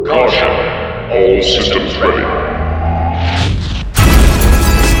Caution. All systems ready.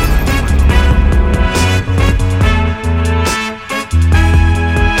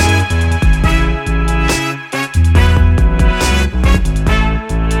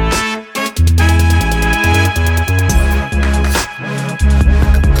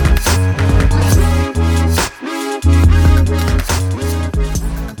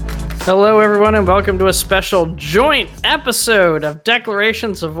 Hello, everyone, and welcome to a special joint episode of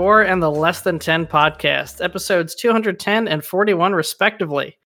Declarations of War and the Less Than 10 podcast, episodes 210 and 41,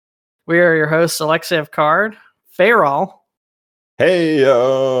 respectively. We are your hosts, Alexei Card, Fayrol, Hey,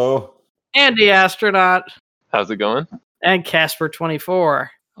 yo! Andy Astronaut, How's it going? and Casper24.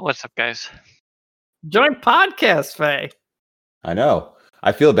 What's up, guys? Joint podcast, Faye. I know.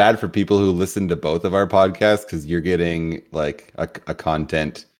 I feel bad for people who listen to both of our podcasts because you're getting like a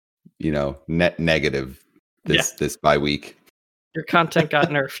content, net negative this bye week. Your content got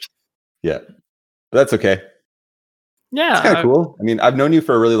nerfed. Yeah, but that's okay. Yeah. It's kind of cool. I mean, I've known you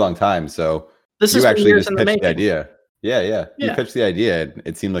for a really long time, so This you is actually years just in the pitched the making. idea. Yeah. You Yeah. pitched the idea.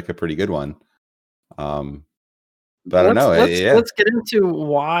 It seemed like a pretty good one. But I don't know. Let's get into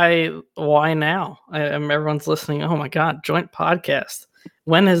why now. Everyone's listening. Oh my God, joint podcast.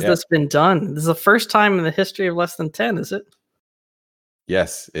 When has this been done? This is the first time in the history of Less Than 10, is it?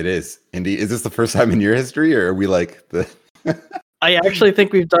 Yes, it is. Indeed. Is this the first time in your history, or are we like the? I actually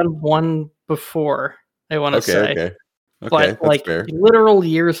think we've done one before. I want to say, Okay. but That's like fair. literal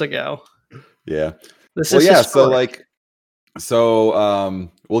years ago. Yeah. This Well, is yeah. historic.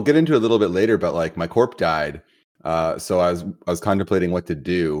 We'll get into it a little bit later, but like my corp died. So I was contemplating what to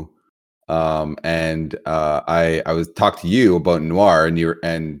do. I was talked to you about Noir,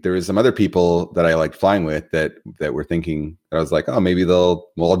 and there was some other people that I liked flying with that were thinking that I was like, oh, maybe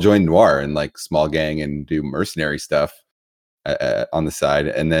I'll join Noir and like small gang and do mercenary stuff on the side.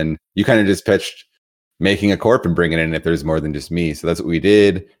 And then you kind of just pitched making a corp and bringing it in if there's more than just me. So that's what we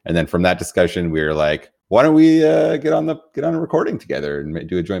did. And then from that discussion, we were like, why don't we get on a recording together and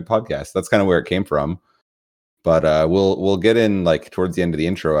do a joint podcast? That's kind of where it came from. But we'll get in like towards the end of the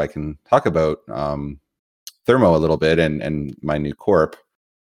intro. I can talk about Thermo a little bit and my new corp.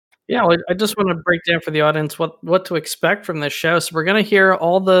 Yeah, well, I just want to break down for the audience what to expect from this show. So we're going to hear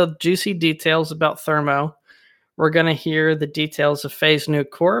all the juicy details about Thermo. We're going to hear the details of Faye's new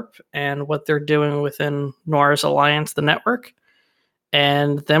corp and what they're doing within Noir's Alliance, the network.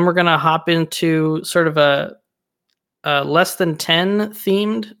 And then we're going to hop into sort of a Less Than 10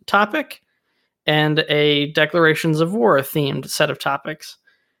 themed topic and a Declarations of War themed set of topics.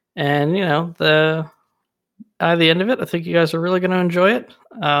 And, at the end of it, I think you guys are really going to enjoy it.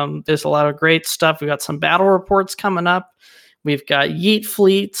 There's a lot of great stuff. We've got some battle reports coming up. We've got Yeet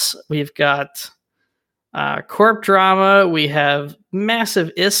fleets. We've got corp drama. We have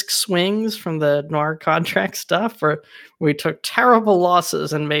massive ISK swings from the Noir contract stuff where we took terrible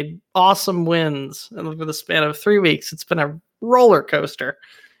losses and made awesome wins over the span of 3 weeks. It's been a roller coaster,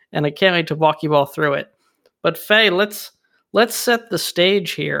 and I can't wait to walk you all through it. But Faye, let's set the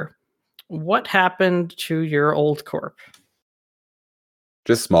stage here. What happened to your old corp?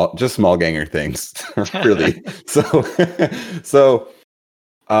 Just small ganger things, really. So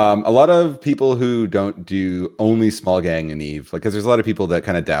a lot of people who don't do only small gang and Eve, like, because there's a lot of people that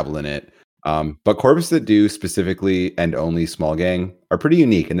kind of dabble in it. But corps that do specifically and only small gang are pretty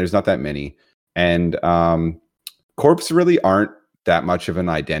unique, and there's not that many. And corps really aren't that much of an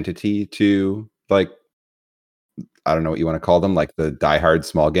identity to, like, I don't know what you want to call them, like the diehard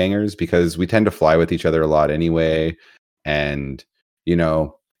small gangers, because we tend to fly with each other a lot anyway. And,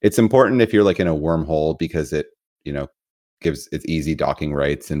 it's important if you're like in a wormhole because it, gives it's easy docking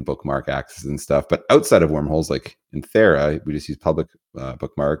rights and bookmark access and stuff. But outside of wormholes, like in Thera, we just use public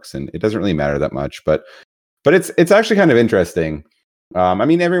bookmarks, and it doesn't really matter that much. But it's actually kind of interesting. I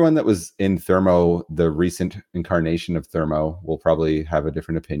mean, everyone that was in Thermo, the recent incarnation of Thermo, will probably have a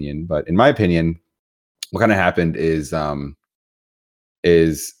different opinion. But in my opinion, what kind of happened is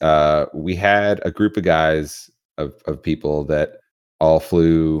we had a group of guys of people that all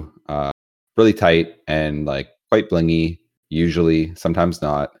flew really tight and like quite blingy, usually, sometimes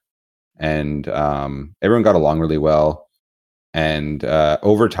not. And everyone got along really well. And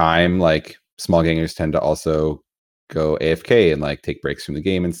over time, like, small gangers tend to also go AFK and like take breaks from the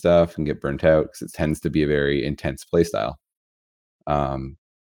game and stuff and get burnt out because it tends to be a very intense playstyle.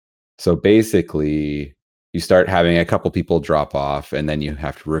 So basically, you start having a couple people drop off and then you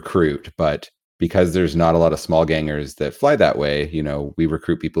have to recruit. But because there's not a lot of small gangers that fly that way, we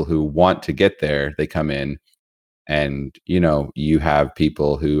recruit people who want to get there. They come in, and, you have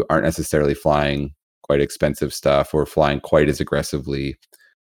people who aren't necessarily flying quite expensive stuff or flying quite as aggressively.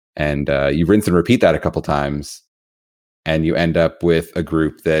 And you rinse and repeat that a couple times, and you end up with a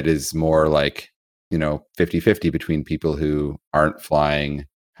group that is more like, 50-50 between people who aren't flying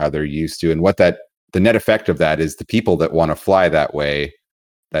how they're used to. And the net effect of that is the people that want to fly that way,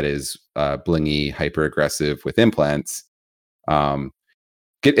 that is blingy, hyper aggressive with implants,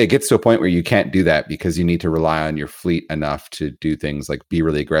 it gets to a point where you can't do that because you need to rely on your fleet enough to do things like be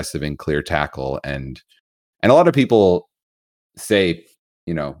really aggressive and clear tackle. And a lot of people say,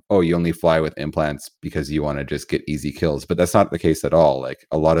 oh, you only fly with implants because you want to just get easy kills. But that's not the case at all. Like,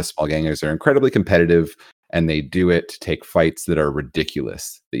 a lot of small gangers are incredibly competitive, and they do it to take fights that are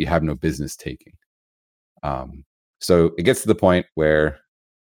ridiculous, that you have no business taking. So it gets to the point where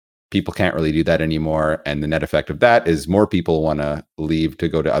people can't really do that anymore. And the net effect of that is more people want to leave to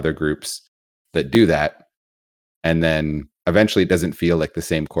go to other groups that do that. And then eventually it doesn't feel like the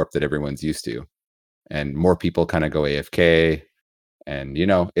same corp that everyone's used to. And more people kind of go AFK. And,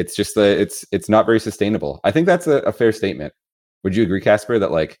 it's just it's not very sustainable. I think that's a fair statement. Would you agree, Casper,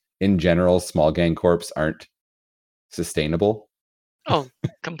 that like in general, small gang corps aren't sustainable? Oh,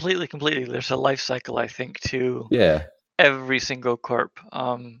 completely. There's a life cycle, I think, to Yeah. every single corp.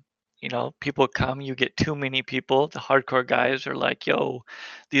 People come, you get too many people. The hardcore guys are like, yo,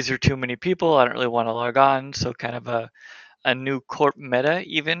 these are too many people. I don't really want to log on. So kind of a new corp meta,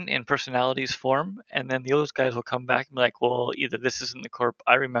 even in personalities form. And then those guys will come back and be like, well, either this isn't the corp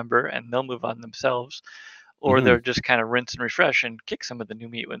I remember, and they'll move on themselves, or they'll just kind of rinse and refresh and kick some of the new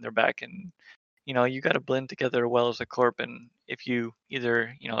meat when they're back. And, you got to blend together well as a corp. And if you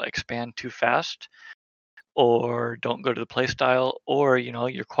either, expand too fast, or don't go to the play style, or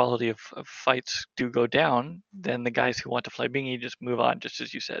your quality of fights do go down, then the guys who want to fly bingy just move on, just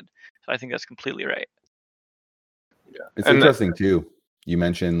as you said. So I think that's completely right. Yeah, it's interesting too. You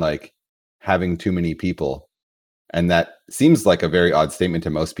mentioned like having too many people, and that seems like a very odd statement to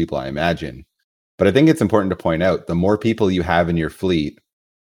most people, I imagine. But I think it's important to point out, the more people you have in your fleet,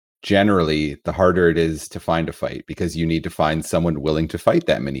 generally the harder it is to find a fight, because you need to find someone willing to fight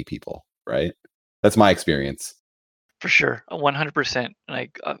that many people, right? That's my experience. For sure, 100%.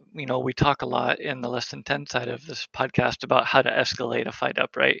 Like, we talk a lot in the less than 10 side of this podcast about how to escalate a fight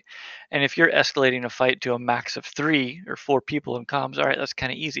up, right? And if you're escalating a fight to a max of 3 or 4 people in comms, all right, that's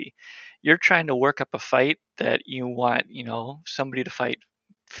kind of easy. You're trying to work up a fight that you want, somebody to fight,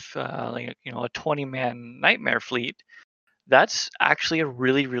 a 20-man nightmare fleet. That's actually a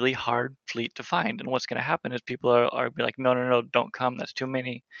really, really hard fleet to find. And what's going to happen is people are be like, no, don't come. That's too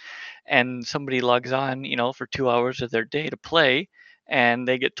many. And somebody logs on, for 2 hours of their day to play, and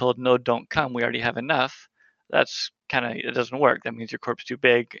they get told, no, don't come, we already have enough. That's it doesn't work. That means your corp's too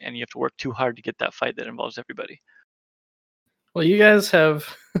big, and you have to work too hard to get that fight that involves everybody. Well, you guys have,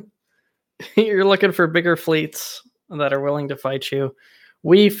 you're looking for bigger fleets that are willing to fight you.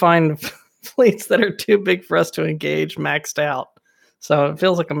 We find fleets that are too big for us to engage maxed out. So it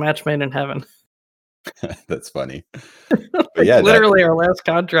feels like a match made in heaven. That's funny. But yeah, literally our last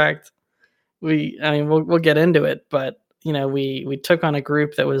contract, we'll get into it, but we took on a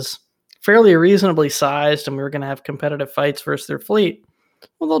group that was fairly reasonably sized, and we were going to have competitive fights versus their fleet.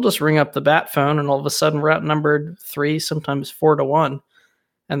 Well, they'll just ring up the bat phone, and all of a sudden we're outnumbered 3, sometimes 4-1,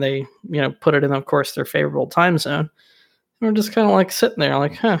 and they put it in, of course, their favorable time zone. And we're just kind of like sitting there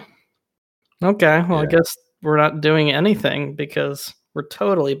like, okay, well, yeah. I guess we're not doing anything because we're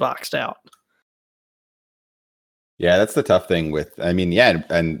totally boxed out. Yeah, that's the tough thing with,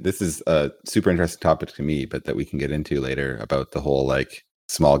 and this is a super interesting topic to me, but that we can get into later, about the whole like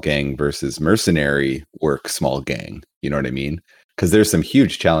small gang versus mercenary work small gang. You know what I mean? Because there's some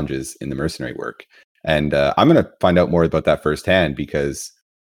huge challenges in the mercenary work. And I'm going to find out more about that firsthand, because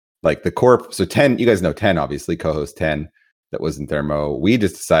like the corp, so 10, you guys know 10, obviously, co-host 10 that was in Thermo. We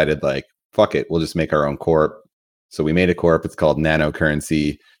just decided like, fuck it, we'll just make our own corp. So we made a corp. It's called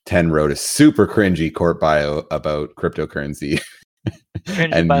Nanocurrency. 10 wrote a super cringy corp bio about cryptocurrency.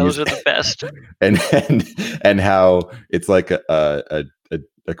 Cringy bios are the best. And how it's like a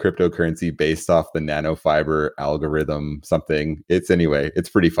cryptocurrency based off the nanofiber algorithm something. It's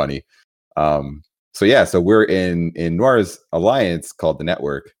pretty funny. So we're in Noir's alliance called the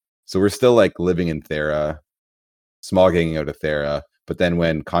Network. So we're still like living in Thera, small ganging out of Thera. But then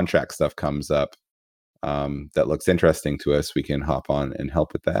when contract stuff comes up, that looks interesting to us, we can hop on and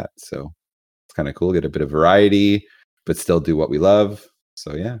help with that. So it's kind of cool, get a bit of variety, but still do what we love.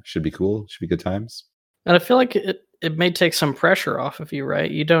 So yeah, should be cool. Should be good times. And I feel like it may take some pressure off of you, right?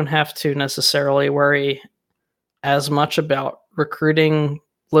 You don't have to necessarily worry as much about recruiting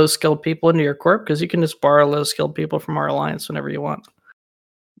low-skilled people into your corp, because you can just borrow low-skilled people from our alliance whenever you want.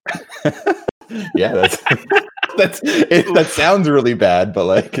 Yeah, That sounds really bad, but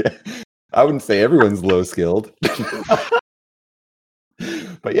like I wouldn't say everyone's low skilled.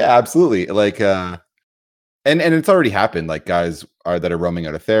 But yeah, absolutely. Like and it's already happened. Like guys that are roaming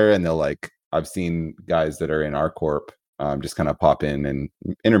out of Thera, and they'll like I've seen guys that are in our corp just kind of pop in and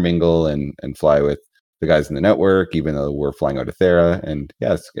intermingle and fly with the guys in the network, even though we're flying out of Thera. And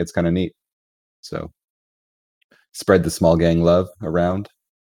yeah, it's kind of neat. So spread the small gang love around.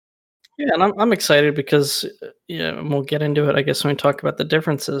 Yeah, and I'm excited because and we'll get into it, I guess, when we talk about the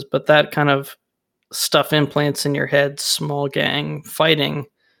differences. But that kind of stuff implants in your head, small gang fighting,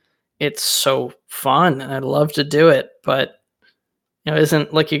 it's so fun, and I'd love to do it. But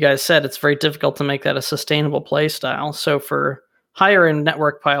isn't like you guys said, it's very difficult to make that a sustainable play style. So for higher end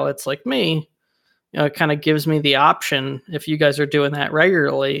network pilots like me, it kind of gives me the option if you guys are doing that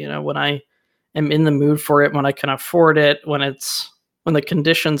regularly. When I am in the mood for it, when I can afford it, when the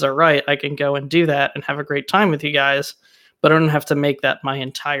conditions are right, I can go and do that and have a great time with you guys. But I don't have to make that my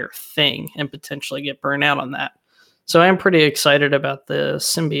entire thing and potentially get burnt out on that. So I am pretty excited about the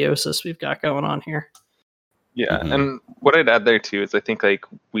symbiosis we've got going on here. Yeah, and what I'd add there too is I think like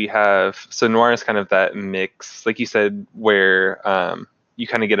we have Noir is kind of that mix, like you said, where you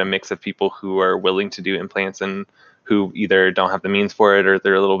kind of get a mix of people who are willing to do implants and who either don't have the means for it or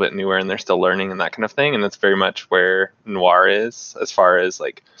they're a little bit newer and they're still learning and that kind of thing. And that's very much where Noir is, as far as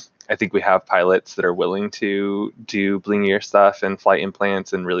like I think we have pilots that are willing to do blingier stuff and flight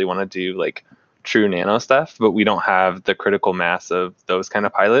implants and really want to do like true nano stuff, but we don't have the critical mass of those kind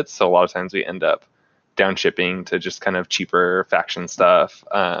of pilots. So a lot of times we end up downshipping to just kind of cheaper faction stuff,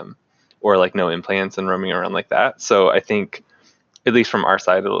 or like no implants and roaming around like that. So I think, at least from our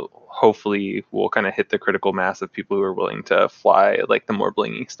side, hopefully we'll kind of hit the critical mass of people who are willing to fly like the more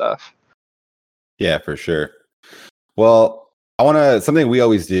blingy stuff. Yeah, for sure. Well, something we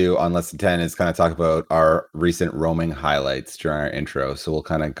always do on Less Than 10 is kind of talk about our recent roaming highlights during our intro. So we'll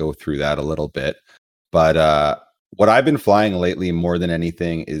kind of go through that a little bit. But what I've been flying lately more than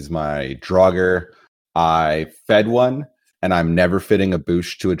anything is my Draugr. I fed one, and I'm never fitting a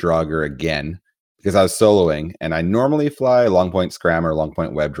Boosh to a Draugr again because I was soloing, and I normally fly long point Scram or long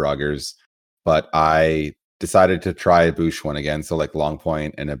point Web Draugrs, but I decided to try a Boosh one again. So like long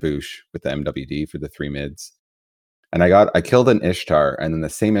point and a Boosh with the MWD for the 3 mids. And I killed an Ishtar, and then the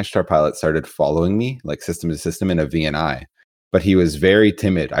same Ishtar pilot started following me like system to system in a VNI. But he was very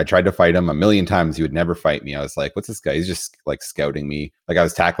timid. I tried to fight him a million times. He would never fight me. I was like, what's this guy? He's just like scouting me. Like I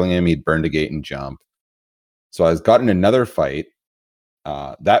was tackling him. He'd burn the gate and jump. So I was got in another fight.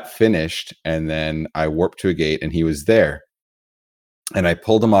 That finished. And then I warped to a gate and he was there. And I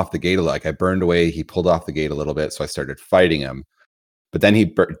pulled him off the gate. Like I burned away. He pulled off the gate a little bit. So I started fighting him. But then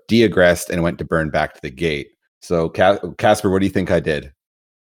he de-aggressed and went to burn back to the gate. So Casper, what do you think I did?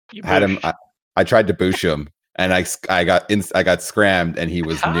 Had him. I tried to boosh him. And I got scrammed and he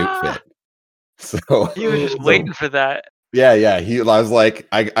was nuke fit. So you were just waiting for that. Yeah. I was like,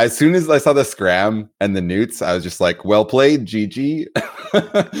 as soon as I saw the scram and the newts, I was just like, well played, GG.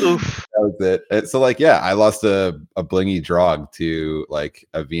 Oof. That was it. So like, yeah, I lost a blingy Draug to like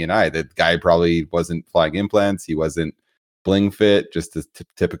a VNI. That guy probably wasn't flying implants. He wasn't bling fit. Just a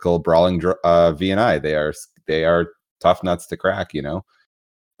typical brawling VNI. They are tough nuts to crack,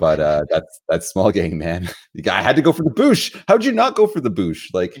 But that's small gang, man. I had to go for the Boosh. How'd you not go for the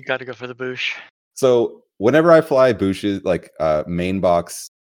Boosh? Like you got to go for the Boosh. So whenever I fly Booshes, like main box,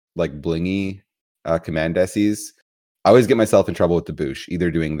 like blingy command decies, I always get myself in trouble with the Boosh.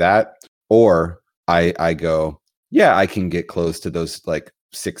 Either doing that or I go, yeah, I can get close to those like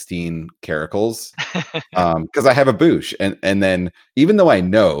 16 caracals because I have a Boosh, and then even though I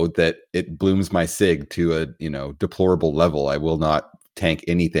know that it blooms my sig to a deplorable level, I will not tank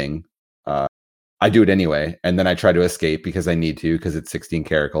anything. I do it anyway, and then I try to escape because I need to because it's 16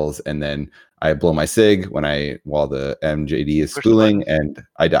 caracals, and then I blow my sig while the MJD is spooling, and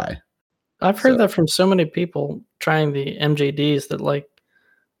I die. I've heard that from so many people trying the MJDs that like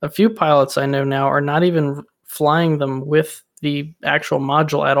a few pilots I know now are not even flying them with the actual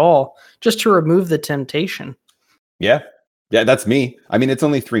module at all, just to remove the temptation. Yeah, that's me. I mean, it's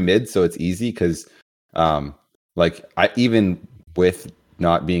only 3 mids, so it's easy because, like I even with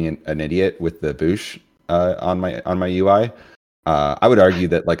not being an idiot with the Boosh on my UI, I would argue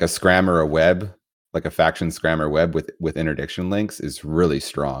that like a Scram or a Web, like a faction Scram or Web with interdiction links is really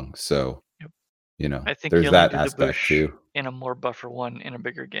strong. So, I think there's that aspect too. In a more buffer one in a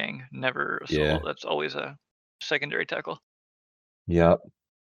bigger gang, never a solo. Yeah. That's always a secondary tackle. Yep.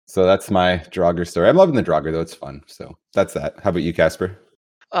 So that's my Draugr story. I'm loving the Draugr though; it's fun. So that's that. How about you, Casper?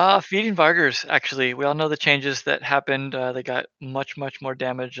 Feeding Vargurs, actually. We all know the changes that happened. They got much more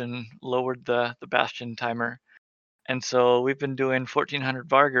damage and lowered the Bastion timer. And so we've been doing 1400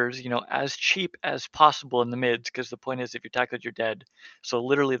 Vargers, as cheap as possible in the mids, because the point is if you tackle it, you're dead. So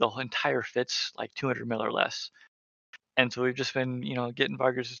literally the whole entire fit's like 200 mil or less. And so we've just been, getting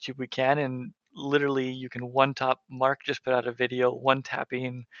Vargers as cheap as we can. And literally you can one tap. Mark just put out a video, one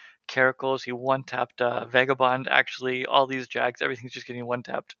tapping Caracals. He one tapped Vagabond. Actually, all these Jags, everything's just getting one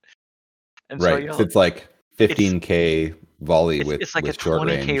tapped. And right. so, it's like 15K volley it's like a short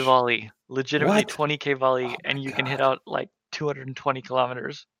 20K range. volley, legitimately What? 20K volley, Oh and my you can hit God. out like 220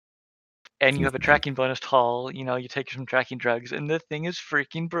 kilometers. And you have a Insane. tracking bonus tall. You take some tracking drugs, and the thing is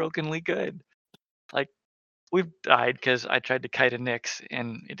freaking brokenly good. Like, we've died because I tried to kite a Nyx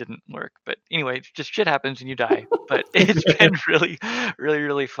and it didn't work. But anyway, just shit happens and you die. But it's been really, really,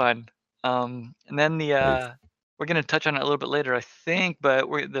 really fun. And then Nice. we're gonna touch on it a little bit later, I think. But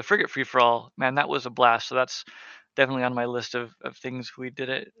the frigate free for all, man, that was a blast. So that's definitely on my list of things we did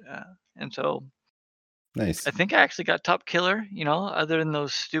it. And so Nice. I think I actually got top killer. Other than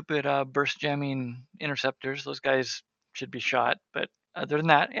those stupid burst jamming interceptors, those guys should be shot. But other than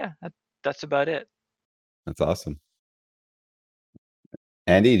that, yeah, that's about it. That's awesome.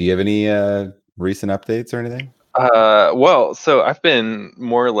 Andy, do you have any recent updates or anything? Well, so I've been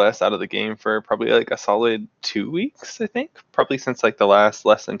more or less out of the game for probably like a solid 2 weeks, I think. Probably since like the last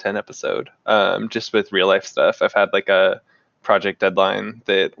less than 10 episode. Just with real life stuff. I've had like a project deadline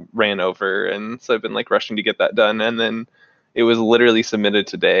that ran over, and so I've been like rushing to get that done. And then it was literally submitted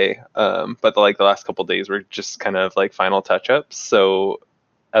today. But the last couple days were just kind of like final touch ups. So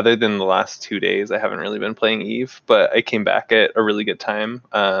other than the last 2 days, I haven't really been playing Eve, but I came back at a really good time.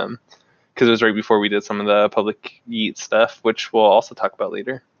 Because it was right before we did some of the public yeet stuff, which we'll also talk about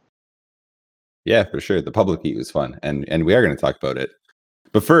later. Yeah, for sure. The public yeet was fun, and we are going to talk about it.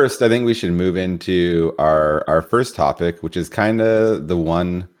 But first, I think we should move into our first topic, which is kind of the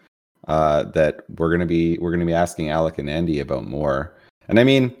one that we're going to be asking Alec and Andy about more. And I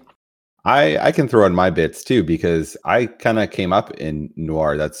mean, I can throw in my bits too, because I kind of came up in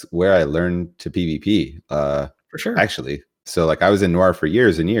Noir. That's where I learned to PvP. For sure. Actually. So like I was in Noir for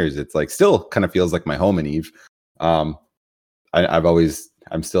years and years. It's like still kind of feels like my home in Eve. I'm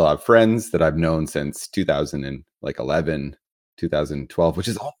still have friends that I've known since 2011, 2012, which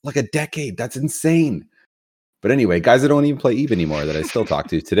is like a decade. That's insane. But anyway, guys that don't even play Eve anymore that I still talk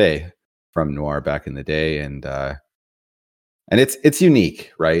to today from Noir back in the day, and it's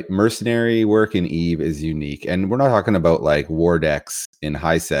unique, right? Mercenary work in Eve is unique, and we're not talking about like war decks in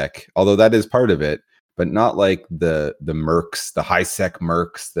high sec, although that is part of it. But not like the mercs, the high sec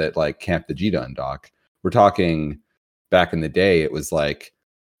mercs that like camp the G-Dun dock. We're talking back in the day, it was like,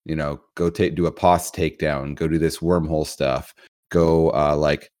 go do a POS takedown, go do this wormhole stuff, go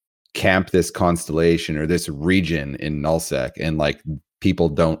like camp this constellation or this region in nullsec, and like people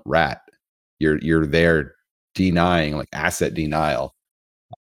don't rat. You're there denying, like asset denial.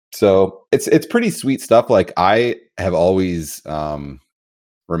 So it's pretty sweet stuff. Like I have always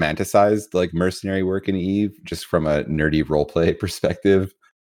romanticized like mercenary work in Eve just from a nerdy roleplay perspective.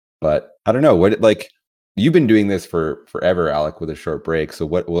 But I don't know what, like, you've been doing this for forever, Alec, with a short break. So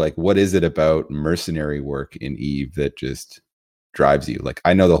what is it about mercenary work in Eve that just drives you? Like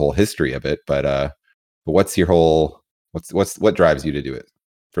I know the whole history of it, but what's your whole what drives you to do it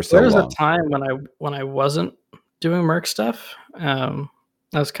for so long? There was a time when I wasn't doing merc stuff.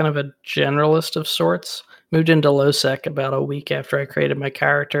 I was kind of a generalist of sorts. Moved into LowSec about a week after I created my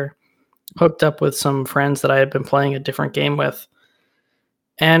character. Hooked up with some friends that I had been playing a different game with.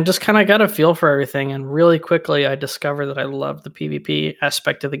 And just kind of got a feel for everything. And really quickly, I discovered that I loved the PvP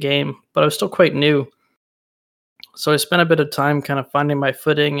aspect of the game. But I was still quite new. So I spent a bit of time kind of finding my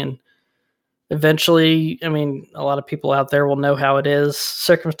footing. And eventually, I mean, a lot of people out there will know how it is.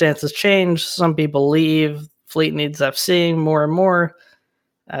 Circumstances change. Some people leave. Fleet needs FC more and more.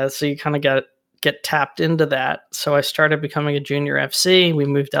 So you kind of get tapped into that. So I started becoming a junior FC. We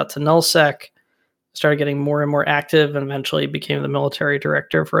moved out to nullsec, started getting more and more active, and eventually became the military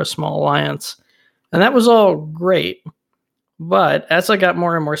director for a small alliance. And that was all great. But as I got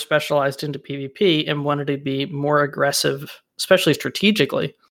more and more specialized into PvP and wanted to be more aggressive, especially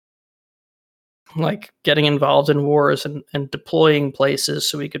strategically, like getting involved in wars and deploying places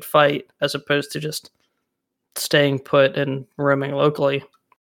so we could fight as opposed to just staying put and roaming locally,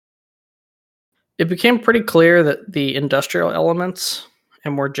 it became pretty clear that the industrial elements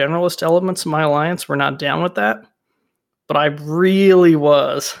and more generalist elements of my alliance were not down with that, but I really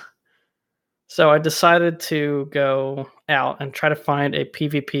was. So I decided to go out and try to find a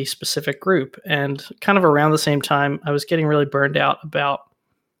PvP specific group. And kind of around the same time, I was getting really burned out about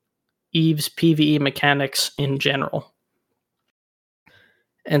Eve's PvE mechanics in general.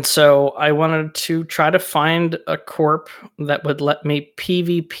 And so I wanted to try to find a corp that would let me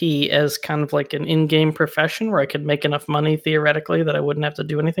PvP as kind of like an in-game profession where I could make enough money theoretically that I wouldn't have to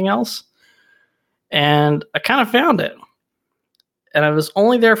do anything else. And I kind of found it. And I was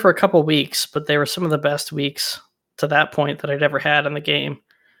only there for a couple weeks, but they were some of the best weeks to that point that I'd ever had in the game.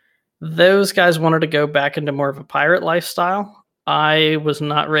 Those guys wanted to go back into more of a pirate lifestyle. I was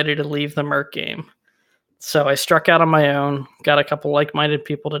not ready to leave the Merc game. So I struck out on my own, got a couple like-minded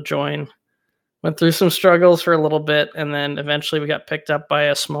people to join, went through some struggles for a little bit, and then eventually we got picked up by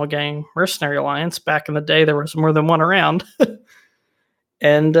a small gang mercenary alliance. Back in the day, there was more than one around.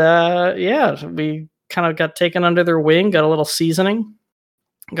 And we kind of got taken under their wing, got a little seasoning,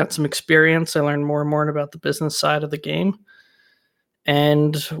 got some experience. I learned more and more about the business side of the game.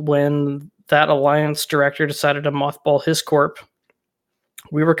 And when that alliance director decided to mothball his corp,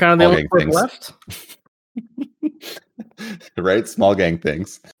 we were kind of the only corp left. Right? Small gang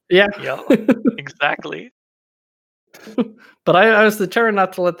things. Yeah. Exactly. But I was determined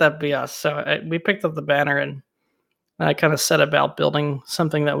not to let that be us. So we picked up the banner and I kind of set about building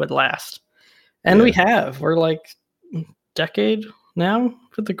something that would last. And we have. We're like a decade now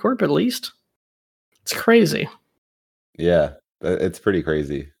with the corp at least. It's crazy. Yeah, it's pretty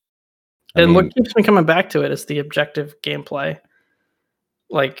crazy. What keeps me coming back to it is the objective gameplay.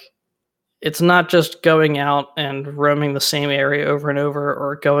 Like, it's not just going out and roaming the same area over and over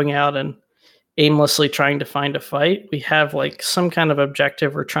or going out and aimlessly trying to find a fight. We have like some kind of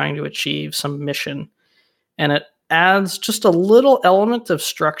objective we're trying to achieve, some mission. And it adds just a little element of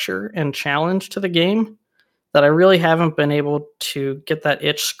structure and challenge to the game that I really haven't been able to get that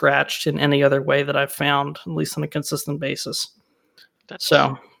itch scratched in any other way that I've found, at least on a consistent basis. That's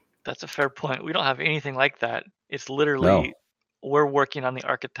a fair point. We don't have anything like that. It's literally we're working on the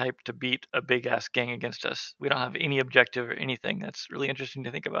archetype to beat a big ass gang against us. We don't have any objective or anything. That's really interesting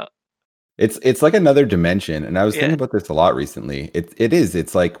to think about. It's like another dimension, and I was thinking about this a lot recently.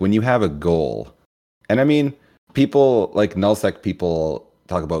 It's like when you have a goal, and I mean, people like nullsec people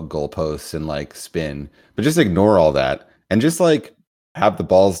talk about goalposts and like spin, but just ignore all that and just like have the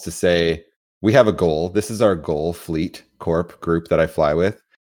balls to say, we have a goal. This is our goal, fleet, corp, group that I fly with.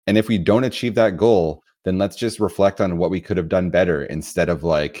 And if we don't achieve that goal, then let's just reflect on what we could have done better instead of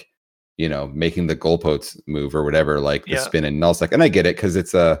like, making the goalposts move or whatever, like the spin and nullsec. And I get it because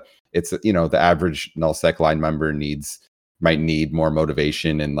it's the average nullsec line member might need more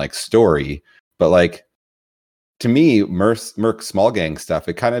motivation and like story, but like to me, Merc small gang stuff,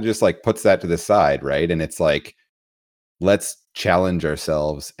 it kind of just like puts that to the side, right? And it's like, let's challenge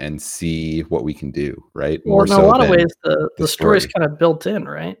ourselves and see what we can do, right? Well, in a lot of ways, the story is kind of built in,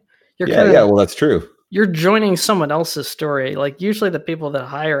 right? Well, that's true. You're joining someone else's story. Like usually the people that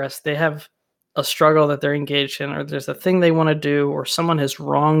hire us, they have a struggle that they're engaged in, or there's a thing they want to do, or someone has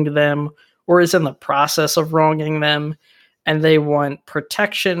wronged them or is in the process of wronging them, and they want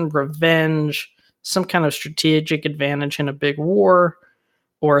protection, revenge, some kind of strategic advantage in a big war,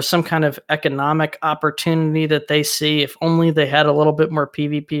 or some kind of economic opportunity that they see if only they had a little bit more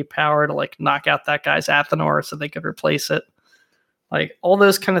PvP power to like knock out that guy's Athanor so they could replace it. Like all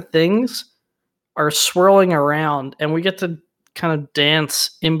those kind of things are swirling around, and we get to kind of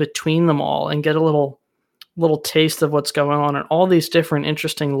dance in between them all and get a little taste of what's going on and all these different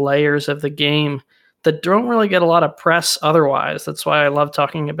interesting layers of the game that don't really get a lot of press otherwise. That's why I love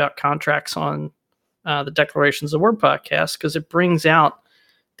talking about contracts on the Declarations of War podcast, because it brings out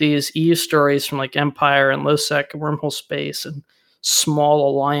these EU stories from like Empire and Lowsec and Wormhole Space and small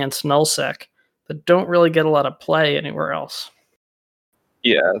alliance nullsec that don't really get a lot of play anywhere else.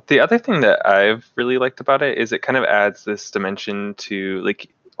 Yeah, the other thing that I've really liked about it is it kind of adds this dimension to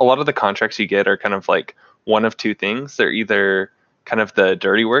like a lot of the contracts you get are kind of like one of two things. They're either kind of the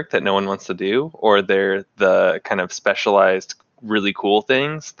dirty work that no one wants to do, or they're the kind of specialized, really cool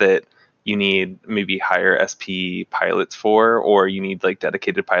things that you need maybe hire SP pilots for, or you need like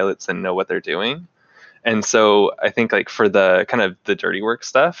dedicated pilots and know what they're doing. And so I think like for the kind of the dirty work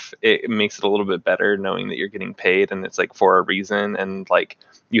stuff, it makes it a little bit better knowing that you're getting paid and it's like for a reason and like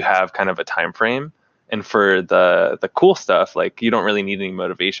you have kind of a time frame. And for the cool stuff, like you don't really need any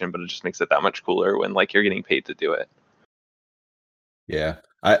motivation, but it just makes it that much cooler when like you're getting paid to do it. Yeah.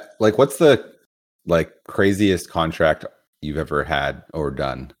 I like, what's the like craziest contract you've ever had or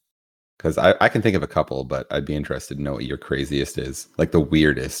done? Because I can think of a couple, but I'd be interested to know what your craziest is, like the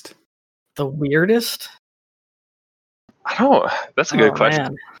weirdest. The weirdest? That's a good question.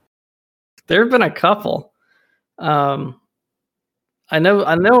 Man. There have been a couple. I know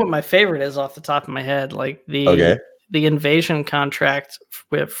what my favorite is off the top of my head, like the invasion contract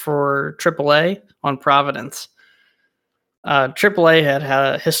for AAA on Providence. AAA had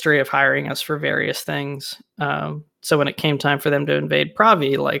a history of hiring us for various things. So when it came time for them to invade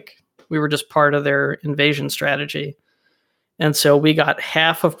Pravi, like we were just part of their invasion strategy. And so we got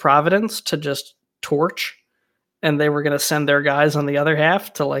half of Providence to just torch, and they were going to send their guys on the other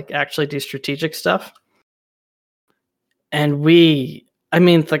half to like actually do strategic stuff. And the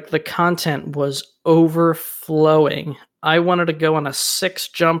content was overflowing. I wanted to go on a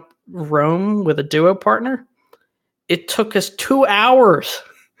 6-jump roam with a duo partner. It took us 2 hours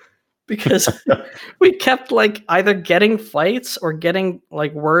because we kept like either getting fights or getting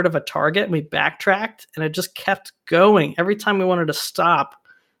like word of a target. And we backtracked, and it just kept going. Every time we wanted to stop,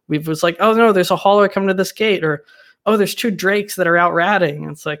 we was like, oh no, there's a hauler coming to this gate, or oh, there's 2 drakes that are out ratting.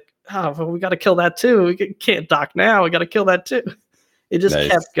 And it's like, oh, well, we got to kill that too. We can't dock now. We got to kill that too. It just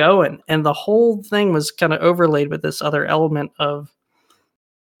kept going. And the whole thing was kind of overlaid with this other element of,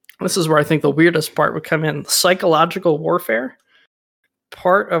 this is where I think the weirdest part would come in, psychological warfare.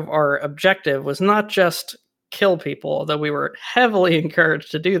 Part of our objective was not just kill people, although we were heavily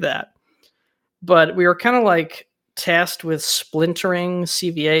encouraged to do that. But we were kind of like tasked with splintering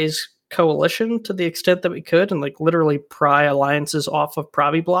CVA's coalition to the extent that we could, and like literally pry alliances off of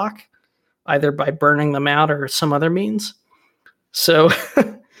Pravi block, either by burning them out or some other means. So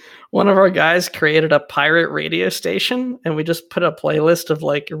one of our guys created a pirate radio station, and we just put a playlist of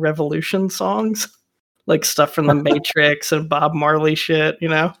like Revolution songs, like stuff from the Matrix and Bob Marley shit, you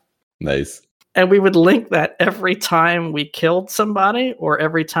know? Nice. And we would link that every time we killed somebody or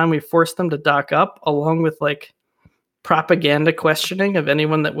every time we forced them to dock up, along with like propaganda questioning of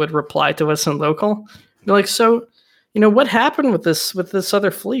anyone that would reply to us in local. Be like, so, you know, what happened with this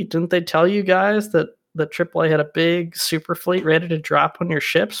other fleet? Didn't they tell you guys that the AAA had a big super fleet ready to drop on your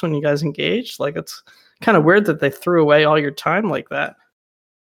ships when you guys engaged? Like, it's kind of weird that they threw away all your time like that.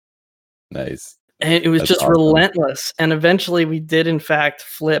 Nice. And it was That's just awesome. relentless. And eventually we did, in fact,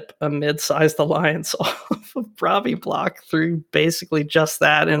 flip a mid-sized alliance off of Pravi block through basically just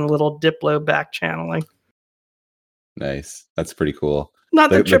that and a little Diplo back channeling. Nice. That's pretty cool.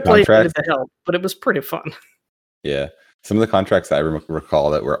 Not that The AAA needed contracts- the help, but it was pretty fun. Yeah. Some of the contracts I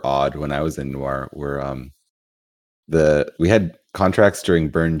recall that were odd when I was in Noir were we had contracts during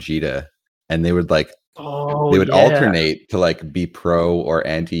Burn Jita, and they would like alternate to like be pro or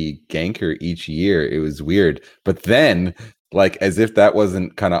anti ganker each year. It was weird. But then, like, as if that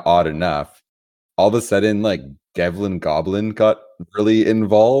wasn't kind of odd enough, all of a sudden, like, Devlin Goblin got really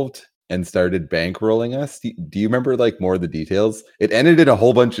involved and started bankrolling us. Do you remember like more of the details? It ended in a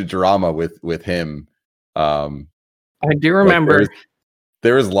whole bunch of drama with him. I do remember. Like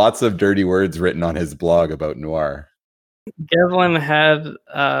there was lots of dirty words written on his blog about Noir. Devlin had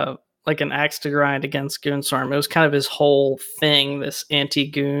like an axe to grind against Goonswarm. It was kind of his whole thing, this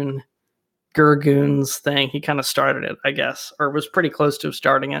anti-goon, Gurgoons thing. He kind of started it, I guess, or was pretty close to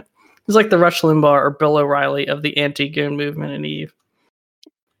starting it. He was like the Rush Limbaugh or Bill O'Reilly of the anti-goon movement in EVE.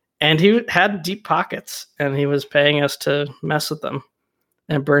 And he had deep pockets, and he was paying us to mess with them.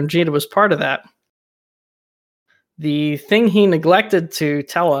 And Burn Jita was part of that. The thing he neglected to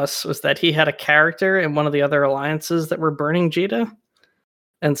tell us was that he had a character in one of the other alliances that were burning Jita.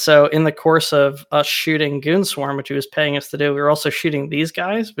 And so in the course of us shooting Goonswarm, which he was paying us to do, we were also shooting these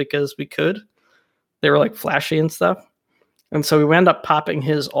guys because we could. They were like flashy and stuff. And so we wound up popping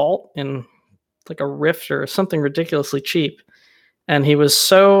his alt in like a Rift or something ridiculously cheap. And he was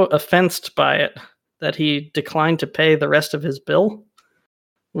so offensed by it that he declined to pay the rest of his bill.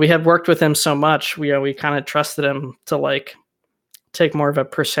 We had worked with him so much, we kind of trusted him to like take more of a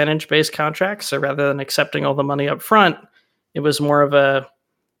percentage-based contract. So rather than accepting all the money up front, it was more of a,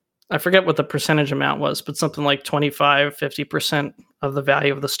 I forget what the percentage amount was, but something like 25, 50% of the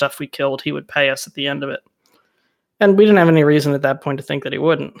value of the stuff we killed, he would pay us at the end of it. And we didn't have any reason at that point to think that he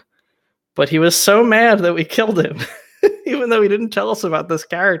wouldn't. But he was so mad that we killed him, even though he didn't tell us about this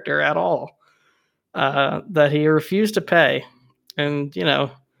character at all, that he refused to pay. And, you know,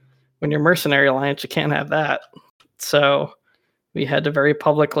 when you're Mercenary Alliance, you can't have that. So we had to very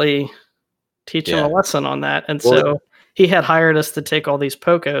publicly teach him a lesson on that. And so he had hired us to take all these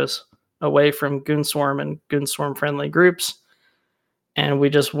POCOs away from Goonswarm and Goonswarm-friendly groups. And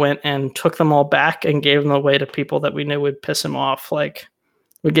we just went and took them all back and gave them away to people that we knew would piss him off. Like,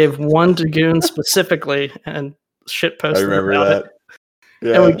 we gave one to Goon specifically and shit posted I remember about that. it.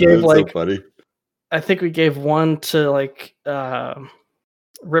 Yeah, And we gave like so funny. I think we gave one to like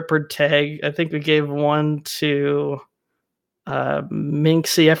Ripper Tag. I think we gave one to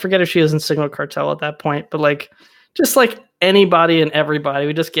Minxie. I forget if she was in Signal Cartel at that point, but like just like anybody and everybody,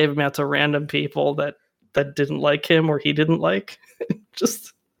 we just gave him out to random people that didn't like him or he didn't like.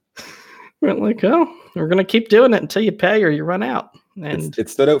 Just We're like, oh, we're gonna keep doing it until you pay or you run out. And it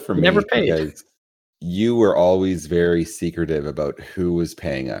stood out for me never paid. because you were always very secretive about who was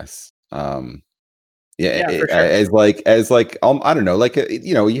paying us. For sure. As like I don't know, like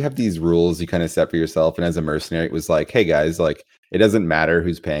you have these rules you kind of set for yourself, and as a mercenary, it was like, hey guys, like it doesn't matter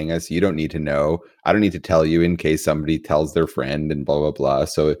who's paying us. You don't need to know. I don't need to tell you in case somebody tells their friend and blah blah blah.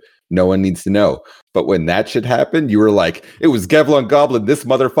 So no one needs to know. But when that shit happened, you were like, it was Gevlon Goblin. This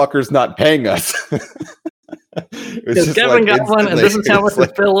motherfucker's not paying us. Because Gevlon Goblin, and this is how much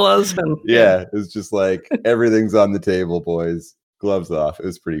the bill was. And yeah, it was just like everything's on the table, boys. Gloves off. It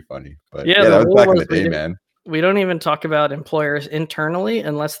was pretty funny. But yeah, that was back in the day, man. We don't even talk about employers internally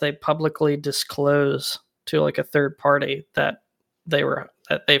unless they publicly disclose to like a third party that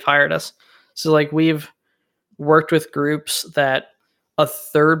they've hired us. So like we've worked with groups that a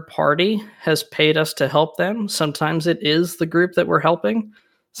third party has paid us to help them. Sometimes it is the group that we're helping.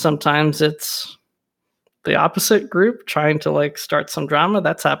 Sometimes it's the opposite group trying to like start some drama.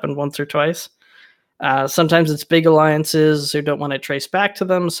 That's happened once or twice. Sometimes it's big alliances who don't want to trace back to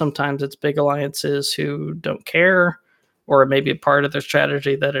them. Sometimes it's big alliances who don't care, or maybe a part of their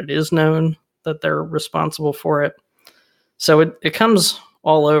strategy that it is known that they're responsible for it. So it comes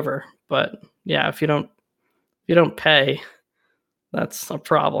all over. But yeah, if you don't pay, that's a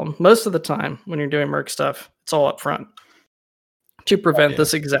problem. Most of the time when you're doing merc stuff, it's all up front to prevent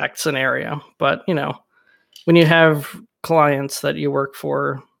this exact scenario. But when you have clients that you work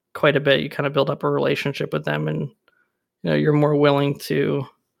for quite a bit, you kind of build up a relationship with them, and you're more willing to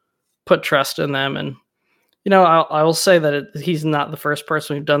put trust in them. And I will say that he's not the first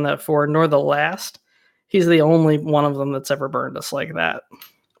person we've done that for, nor the last. He's the only one of them that's ever burned us like that.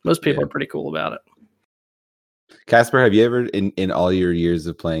 Most people are pretty cool about it. Casper, have you ever in all your years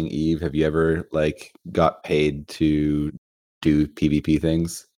of playing Eve, have you ever like got paid to do PvP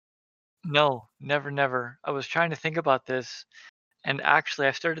things? No, never. I was trying to think about this. And actually,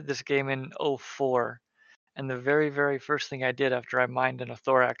 I started this game in 2004, and the very, very first thing I did after I mined in a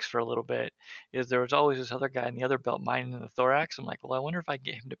thorax for a little bit is there was always this other guy in the other belt mining in the thorax. I'm like, well, I wonder if I can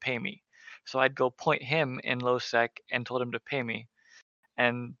get him to pay me. So I'd go point him in low sec and told him to pay me.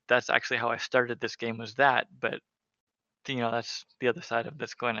 And that's actually how I started this game, was that. But that's the other side of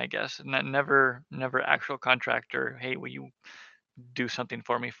this coin, I guess. And that never actual contractor, hey, will you do something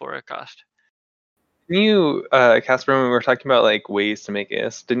for me for a cost? You, Casper, when we were talking about like ways to make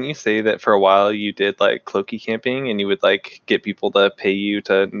ISK, didn't you say that for a while you did like cloaky camping and you would like get people to pay you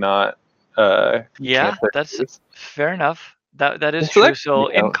to not? Yeah, that's fair enough. That is true. So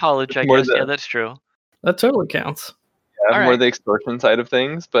in college, I guess, that's true. That totally counts. Yeah, more the extortion side of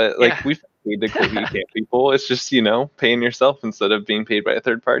things, but like we've paid to cloaky camp people. It's just paying yourself instead of being paid by a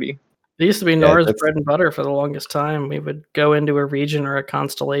third party. It used to be Nora's bread and butter for the longest time. We would go into a region or a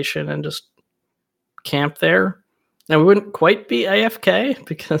constellation and just camp there. And we wouldn't quite be AFK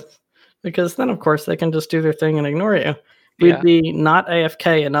because then of course they can just do their thing and ignore you. We'd be not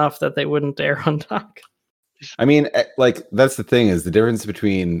AFK enough that they wouldn't dare undock. I mean, like that's the thing, is the difference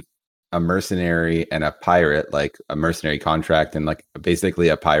between a mercenary and a pirate, like a mercenary contract and like basically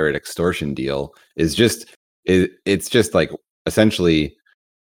a pirate extortion deal, is just it's just like essentially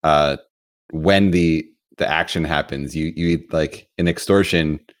when the action happens, you like in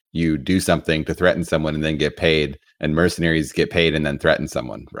extortion, you do something to threaten someone and then get paid, and mercenaries get paid and then threaten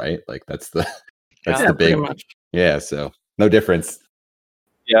someone, right? Like that's the big, so no difference.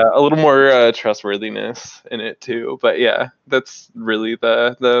 Yeah, a little more trustworthiness in it too, but yeah, that's really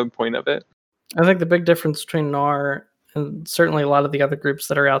the point of it. I think the big difference between Noir and certainly a lot of the other groups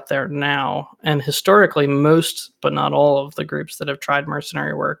that are out there now, and historically most but not all of the groups that have tried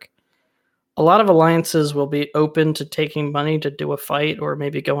mercenary work, a lot of alliances will be open to taking money to do a fight or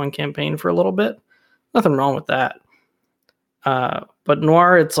maybe go on campaign for a little bit. Nothing wrong with that. But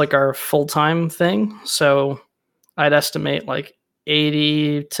Noir, it's like our full-time thing. So I'd estimate like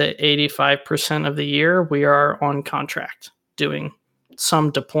 80 to 85% of the year we are on contract doing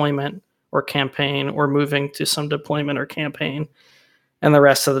some deployment or campaign, or moving to some deployment or campaign. And the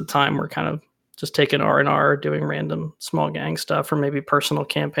rest of the time we're kind of just taking R&R, doing random small gang stuff, or maybe personal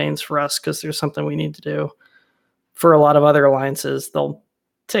campaigns for us because there's something we need to do. For a lot of other alliances, they'll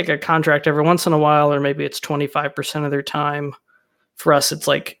take a contract every once in a while, or maybe it's 25% of their time. For us, it's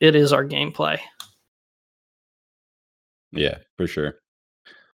like it is our gameplay. Yeah, for sure.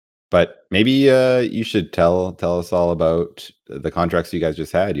 But maybe you should tell us all about the contracts you guys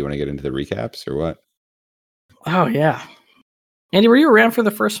just had. You want to get into the recaps or what? Oh, yeah. Andy, were you around for the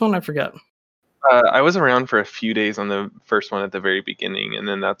first one? I forgot. I was around for a few days on the first one at the very beginning, and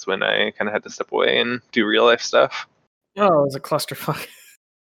then that's when I kind of had to step away and do real life stuff. Oh, it was a clusterfuck.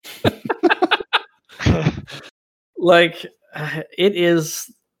 Like, it's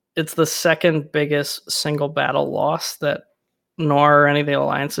the second biggest single battle loss that Noir or any of the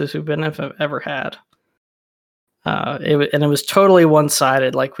alliances we've been in have ever had. It was totally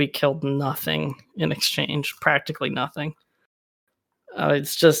one-sided. Like, we killed nothing in exchange, practically nothing.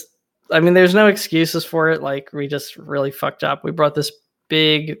 It's just, I mean, there's no excuses for it. Like, we just really fucked up. We brought this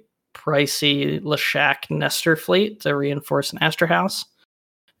big, pricey Leshak Nestor fleet to reinforce an Astor House.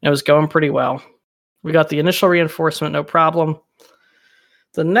 It was going pretty well. We got the initial reinforcement, no problem.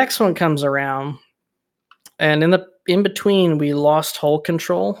 The next one comes around, and in between, we lost hull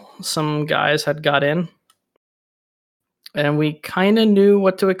control. Some guys had got in, and we kind of knew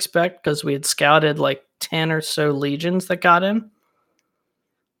what to expect because we had scouted like 10 or so legions that got in.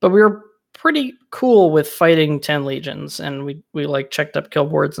 But we were pretty cool with fighting 10 legions, and we like checked up kill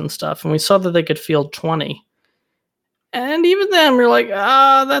boards and stuff, and we saw that they could field 20. And even then, we were like,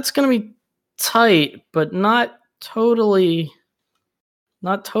 that's going to be tight, but not totally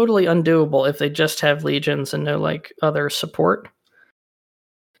undoable if they just have legions and no like other support.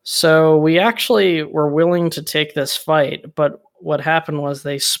 So we actually were willing to take this fight, but what happened was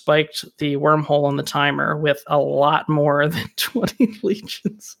they spiked the wormhole on the timer with a lot more than 20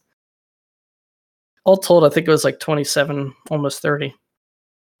 legions. All told, I think it was like 27, almost 30.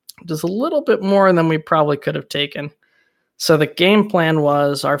 Just a little bit more than we probably could have taken. So the game plan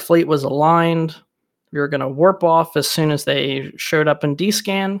was our fleet was aligned. We were going to warp off as soon as they showed up in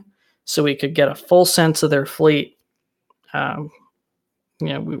D-scan so we could get a full sense of their fleet.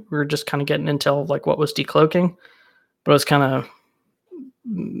 We were just kind of getting intel of like what was decloaking, but it was kind of,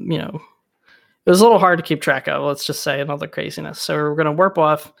 it was a little hard to keep track of, let's just say, and all the craziness. So we were going to warp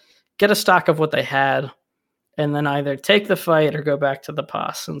off, get a stock of what they had, and then either take the fight or go back to the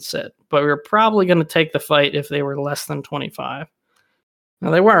POS and sit. But we were probably going to take the fight if they were less than 25. Now,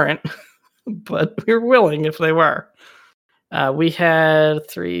 they weren't, but we were willing if they were. We had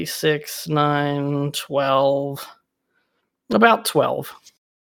 3, 6, 9, 12, about 12.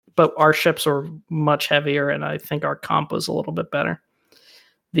 But our ships were much heavier, and I think our comp was a little bit better.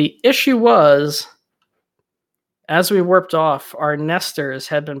 The issue was, as we warped off, our Nestors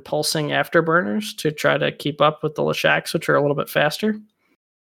had been pulsing afterburners to try to keep up with the Leshaks, which are a little bit faster.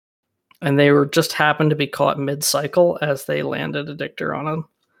 And they were just happened to be caught mid-cycle as they landed a Dictor on them.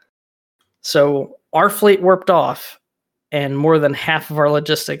 So our fleet warped off, and more than half of our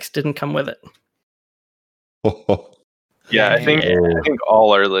logistics didn't come with it. Yeah, I think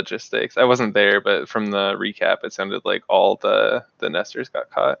all our logistics. I wasn't there, but from the recap, it sounded like all the Nestors got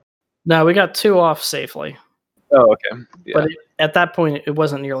caught. No, we got 2 off safely. Oh, okay. Yeah. But at that point, it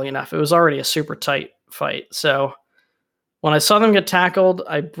wasn't nearly enough. It was already a super tight fight. So when I saw them get tackled,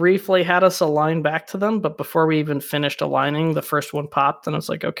 I briefly had us align back to them. But before we even finished aligning, the first one popped, and I was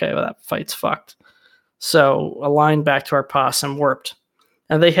like, okay, well, that fight's fucked. So aligned back to our POS and warped.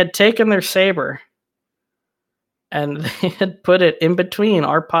 And they had taken their saber, and they had put it in between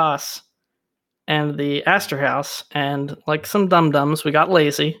our POS and the Astor House. And like some dum-dums, we got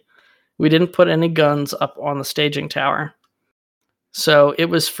lazy. We didn't put any guns up on the staging tower. So it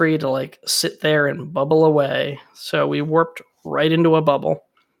was free to like sit there and bubble away. So we warped right into a bubble.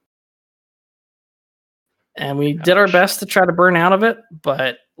 And we did our best to try to burn out of it,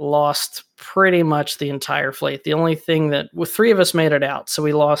 but lost pretty much the entire fleet. The only thing that, with 3 of us made it out. So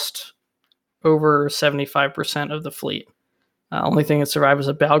we lost over 75% of the fleet. Only thing that survived was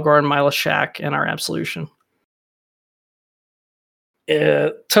a Balgor and Leshak and our Absolution.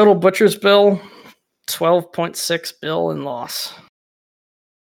 Total Butcher's Bill, 12.6 bill in loss.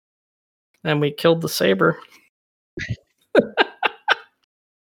 And we killed the Saber.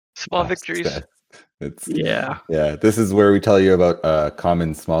 Small victories. Yeah. This is where we tell you about a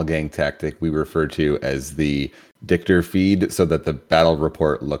common small gang tactic we refer to as the Dictor feed, so that the battle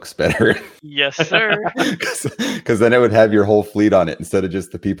report looks better. Yes, sir. Because then it would have your whole fleet on it instead of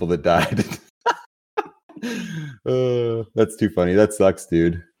just the people that died. That's too funny. That sucks,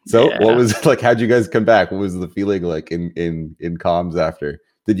 dude. So what was it like? How'd you guys come back? What was the feeling like in comms after?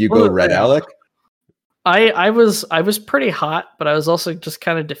 Did you go Red Alec? I was pretty hot, but I was also just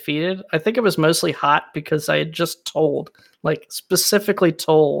kind of defeated. I think it was mostly hot because I had just specifically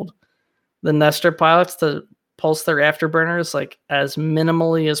told the Nestor pilots to pulse their afterburners like as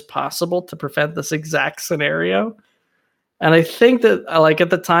minimally as possible to prevent this exact scenario. And I think that like at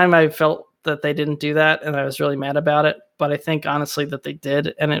the time I felt that they didn't do that, and I was really mad about it. But I think honestly that they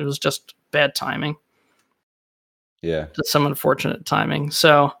did, and it was just bad timing. Yeah, just some unfortunate timing.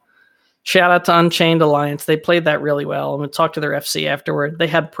 So shout out to Unchained Alliance. They played that really well, and we talked to their FC afterward. They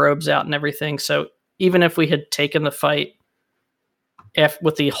had probes out and everything. So even if we had taken the fight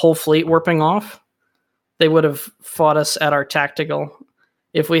with the whole fleet warping off, they would have fought us at our tactical.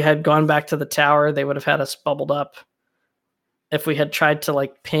 If we had gone back to the tower, they would have had us bubbled up. If we had tried to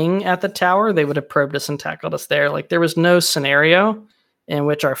like ping at the tower, they would have probed us and tackled us there. Like there was no scenario in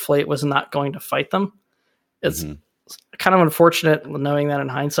which our fleet was not going to fight them. It's kind of unfortunate knowing that in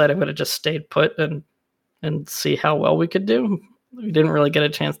hindsight. I would have just stayed put and see how well we could do. We didn't really get a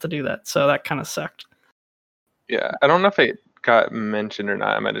chance to do that, so that kind of sucked. Yeah, I don't know if it got mentioned or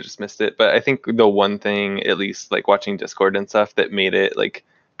not. I might have just missed it, but I think the one thing, at least like watching Discord and stuff, that made it like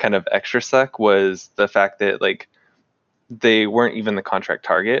kind of extra suck was the fact that like they weren't even the contract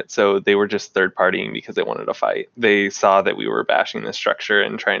target, so they were just third partying because they wanted to fight. They saw that we were bashing this structure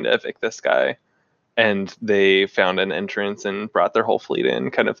and trying to evict this guy, and they found an entrance and brought their whole fleet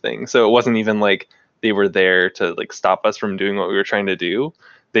in, kind of thing. So it wasn't even like they were there to like stop us from doing what we were trying to do.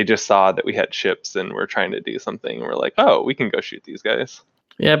 They just saw that we had ships and were trying to do something, and we're like, oh, we can go shoot these guys.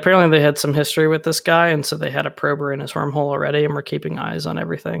 Yeah, apparently they had some history with this guy, and so they had a prober in his wormhole already, and we're keeping eyes on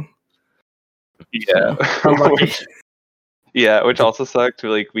everything. Yeah. So, yeah, which also sucked.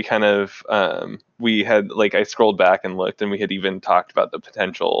 Like we kind of we had like I scrolled back and looked, and we had even talked about the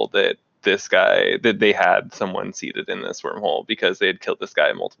potential that this guy that they had someone seated in this wormhole because they had killed this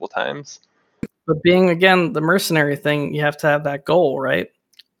guy multiple times. But being again the mercenary thing, you have to have that goal, right?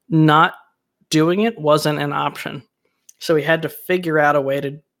 Not doing it wasn't an option, so we had to figure out a way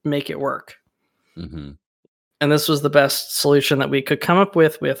to make it work. Mm-hmm. And this was the best solution that we could come up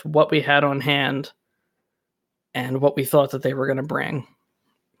with what we had on hand and what we thought that they were going to bring.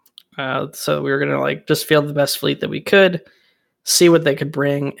 So we were going to like just field the best fleet that we could, see what they could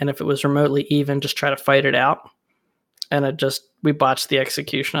bring, and if it was remotely even, just try to fight it out. And we botched the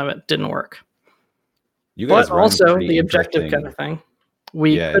execution of it. Didn't work. You guys but also the objective kind of thing.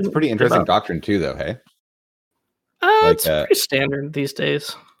 It's a pretty interesting doctrine too, though. Hey, it's pretty standard these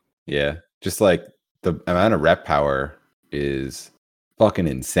days. Yeah, just like the amount of rep power is fucking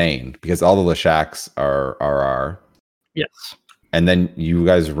insane because all the Leshaks are RR. Yes. And then you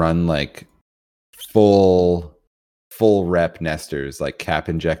guys run like full rep nesters, like cap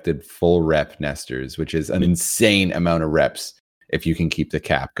injected full rep nesters, which is an insane amount of reps if you can keep the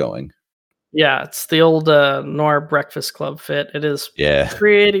cap going. Yeah, it's the old Noir Breakfast Club fit. It is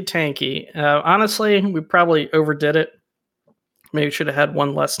pretty tanky. Honestly, we probably overdid it. Maybe should have had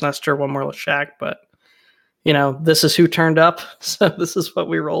one less Nester, one more Leshak, but you know, this is who turned up, so this is what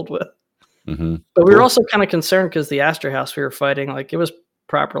we rolled with. Mm-hmm. But we were also kind of concerned because the Astor House we were fighting, like it was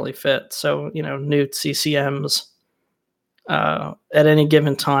properly fit. So, you know, Newt, CCMs, at any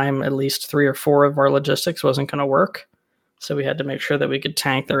given time, at least 3 or 4 of our logistics wasn't going to work. So we had to make sure that we could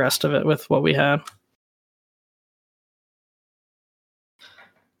tank the rest of it with what we had.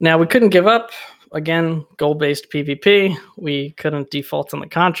 Now, we couldn't give up. Again, goal-based PvP. We couldn't default on the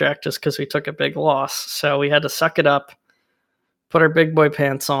contract just because we took a big loss. So we had to suck it up, put our big boy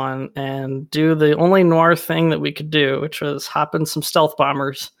pants on, and do the only Noir thing that we could do, which was hop in some stealth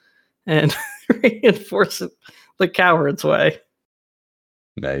bombers and reinforce the coward's way.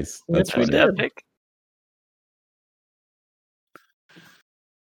 Nice. That's which we did.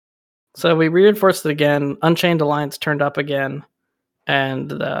 So we reinforced it again. Unchained Alliance turned up again, and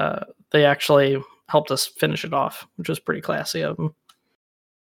they actually helped us finish it off, which was pretty classy of them.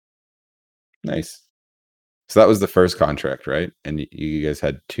 Nice. So that was the first contract, right? And you guys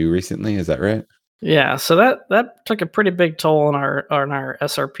had 2 recently, is that right? Yeah, so that took a pretty big toll on our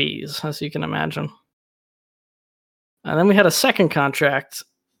SRPs, as you can imagine. And then we had a second contract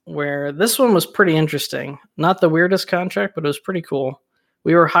where this one was pretty interesting. Not the weirdest contract, but it was pretty cool.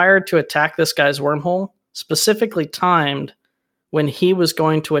 We were hired to attack this guy's wormhole, specifically timed when he was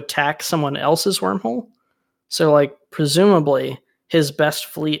going to attack someone else's wormhole. So, like, presumably, his best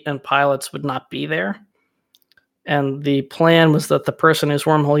fleet and pilots would not be there. And the plan was that the person whose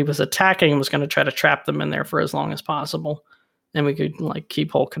wormhole he was attacking was going to try to trap them in there for as long as possible. And we could, like,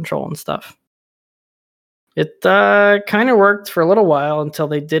 keep whole control and stuff. It kind of worked for a little while until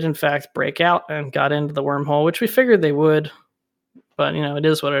they did, in fact, break out and got into the wormhole, which we figured they would. But, you know, it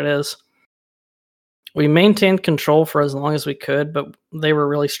is what it is. We maintained control for as long as we could, but they were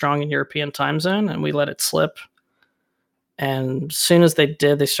really strong in European time zone, and we let it slip. And as soon as they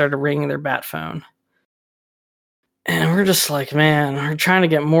did, they started ringing their bat phone. And we're just like, man, we're trying to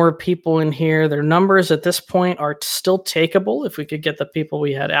get more people in here. Their numbers at this point are still takeable if we could get the people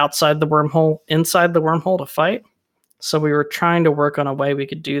we had outside the wormhole, inside the wormhole to fight. So we were trying to work on a way we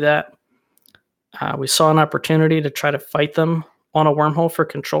could do that. We saw an opportunity to try to fight them on a wormhole for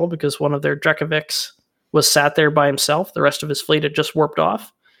control because one of their Drekovics was sat there by himself. The rest of his fleet had just warped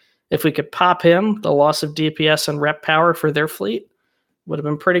off. If we could pop him, the loss of DPS and rep power for their fleet, would have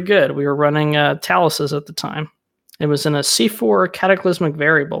been pretty good. We were running Taluses at the time. It was in a C4 cataclysmic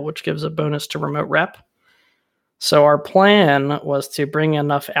variable, which gives a bonus to remote rep. So our plan was to bring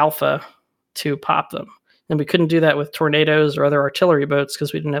enough alpha to pop them. And we couldn't do that with tornadoes or other artillery boats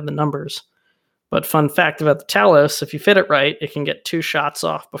because we didn't have the numbers. But fun fact about the Talos, if you fit it right, it can get 2 shots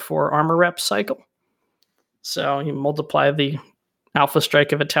off before armor rep cycle. So you multiply the alpha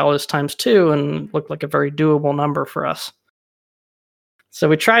strike of a Talos times 2 and it looked like a very doable number for us. So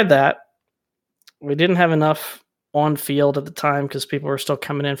we tried that. We didn't have enough on field at the time because people were still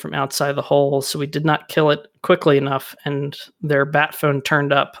coming in from outside the hole. So we did not kill it quickly enough. And their bat phone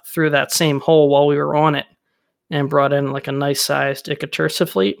turned up through that same hole while we were on it and brought in like a nice sized Ikatursa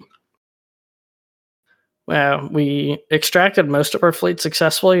fleet. Well, we extracted most of our fleet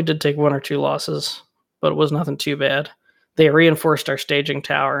successfully. We did take 1 or 2 losses, but it was nothing too bad. They reinforced our staging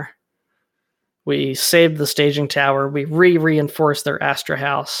tower. We saved the staging tower. We reinforced their Astra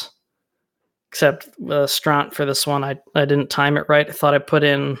house. Except Strant for this one, I didn't time it right. I thought I put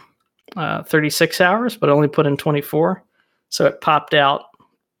in 36 hours, but I only put in 24. So it popped out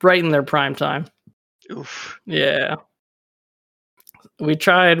right in their prime time. Oof. Yeah. We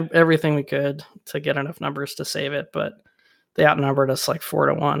tried everything we could to get enough numbers to save it, but they outnumbered us like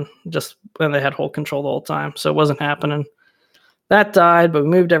 4-1, just when they had whole control the whole time. So it wasn't happening. That died, but we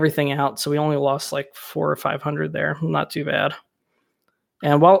moved everything out. So we only lost like 400 or 500 there. Not too bad.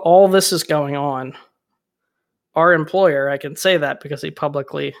 And while all this is going on, our employer, I can say that because he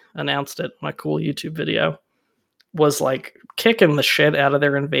publicly announced it in a cool YouTube video, was like kicking the shit out of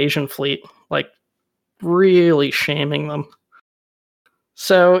their invasion fleet, like really shaming them.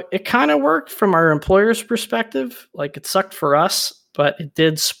 So it kind of worked from our employer's perspective. Like it sucked for us, but it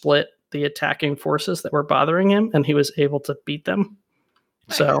did split the attacking forces that were bothering him, and he was able to beat them.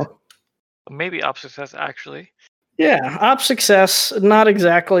 Nice. So maybe op success actually. Yeah, op success, not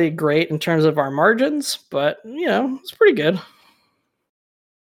exactly great in terms of our margins, but, it's pretty good.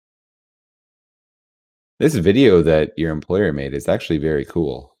 This video that your employer made is actually very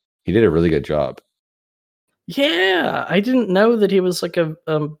cool. He did a really good job. Yeah, I didn't know that he was like a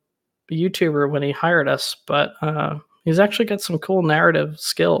YouTuber when he hired us, but he's actually got some cool narrative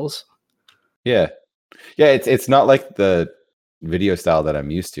skills. Yeah, it's not like the video style that I'm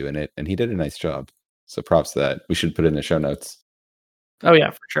used to in it, and he did a nice job. So props to that. We should put it in the show notes. Oh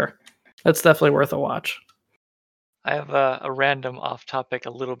yeah, for sure. That's definitely worth a watch. I have a random off-topic,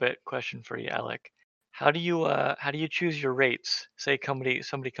 a little bit question for you, Alec. How do you choose your rates? Say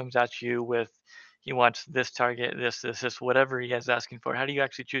somebody comes at you with, he wants this target, this, whatever he is asking for. How do you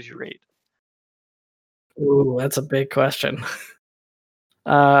actually choose your rate? Ooh, that's a big question.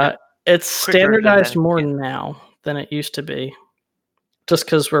 It's standardized more now than it used to be, just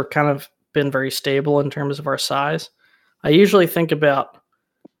because we're kind of been very stable in terms of our size. I usually think about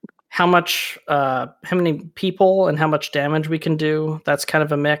how many people and how much damage we can do. That's kind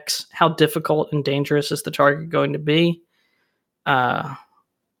of a mix. How difficult and dangerous is the target going to be? And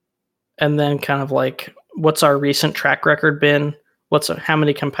then kind of like, what's our recent track record been? How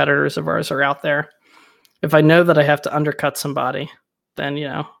many competitors of ours are out there? If I know that I have to undercut somebody, then,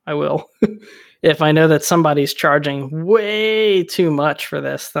 I will. If I know that somebody's charging way too much for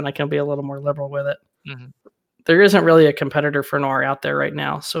this, then I can be a little more liberal with it. Mm-hmm. There isn't really a competitor for Noir out there right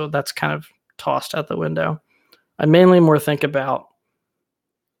now, so that's kind of tossed out the window. I mainly more think about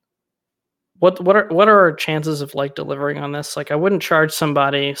what are our chances of like delivering on this. Like I wouldn't charge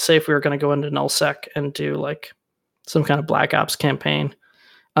somebody, say if we were going to go into nullsec and do like some kind of Black Ops campaign,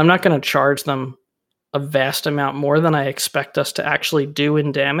 I'm not going to charge them a vast amount more than I expect us to actually do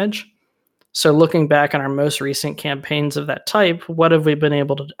in damage. So looking back on our most recent campaigns of that type, what have we been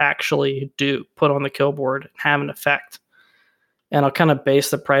able to actually do, put on the kill board, and have an effect? And I'll kind of base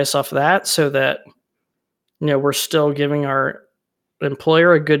the price off of that so that, we're still giving our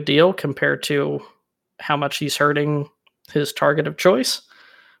employer a good deal compared to how much he's hurting his target of choice.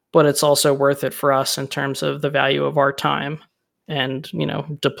 But it's also worth it for us in terms of the value of our time and,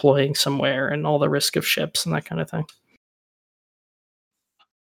 deploying somewhere and all the risk of ships and that kind of thing.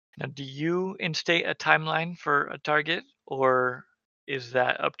 Now, do you instate a timeline for a target, or is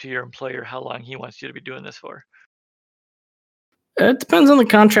that up to your employer how long he wants you to be doing this for? It depends on the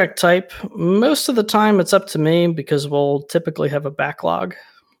contract type. Most of the time it's up to me because we'll typically have a backlog.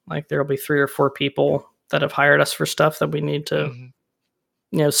 Like there'll be 3 or 4 people that have hired us for stuff that we need to,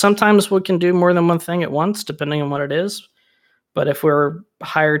 sometimes we can do more than one thing at once, depending on what it is. But if we're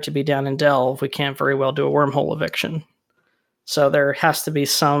hired to be down in Delve, we can't very well do a wormhole eviction. So there has to be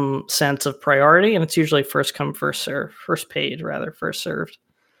some sense of priority, and it's usually first come, first served, first served.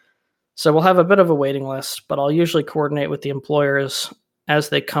 So we'll have a bit of a waiting list, but I'll usually coordinate with the employers as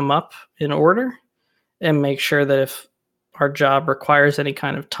they come up in order and make sure that if our job requires any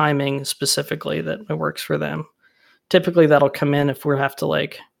kind of timing specifically, that it works for them. Typically that'll come in if we have to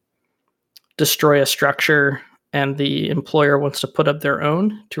like destroy a structure and the employer wants to put up their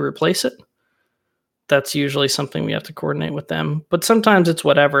own to replace it. That's usually something we have to coordinate with them. But sometimes it's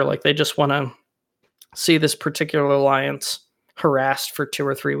whatever, like they just want to see this particular alliance harassed for 2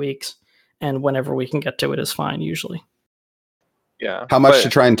 or 3 weeks, and whenever we can get to it is fine usually. Yeah. How much to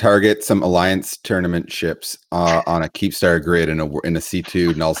try and target some alliance tournament ships on a Keepstar grid in a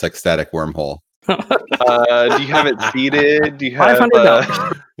C2 nullsec static wormhole? Do you have it seeded? Do you have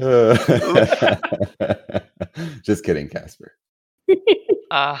 $500? Just kidding, Casper.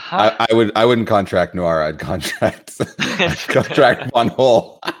 Uh-huh. I wouldn't contract Noir. I'd contract One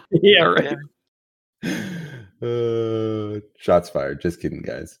Hole. Yeah, right. Shots fired. Just kidding,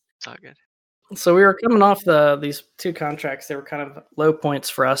 guys. It's all good. So we were coming off these 2 contracts. They were kind of low points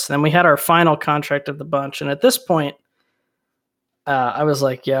for us. And then we had our final contract of the bunch. And at this point, I was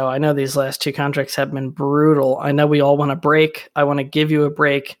like, yo, I know these last 2 contracts have been brutal. I know we all want a break. I want to give you a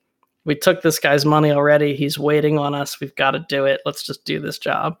break. We took this guy's money already. He's waiting on us. We've got to do it. Let's just do this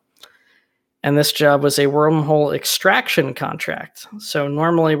job. And this job was a wormhole extraction contract. So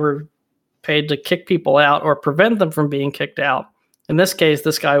normally we're paid to kick people out or prevent them from being kicked out. In this case,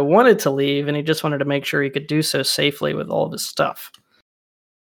 this guy wanted to leave, and he just wanted to make sure he could do so safely with all of his stuff.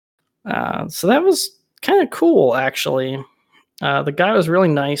 So that was kind of cool, actually. The guy was really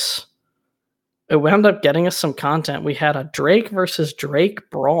nice. It wound up getting us some content. We had a Drake versus Drake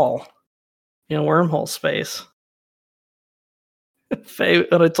brawl in wormhole space. Faye,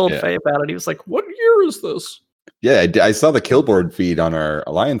 when I told Faye about it, he was like, "What year is this?" Yeah, I saw the Killboard feed on our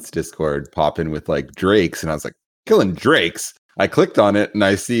Alliance Discord pop in with like Drakes, and I was like, killing Drakes. I clicked on it and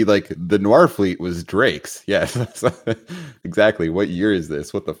I see like the Noir fleet was Drakes. Yes, exactly. What year is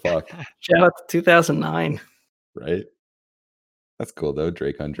this? What the fuck? Shout out to 2009. Right. That's cool though.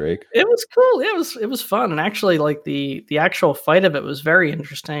 Drake on Drake. It was cool. It was fun, and actually, like the actual fight of it was very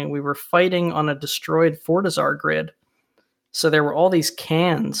interesting. We were fighting on a destroyed Fortizar grid, so there were all these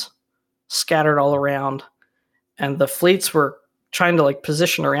cans scattered all around, and the fleets were trying to like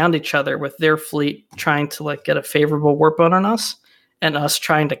position around each other with their fleet trying to like get a favorable warp on us, and us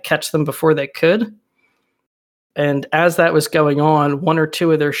trying to catch them before they could. And as that was going on, 1 or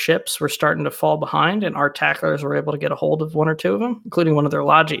 2 of their ships were starting to fall behind, and our tacklers were able to get a hold of 1 or 2 of them, including one of their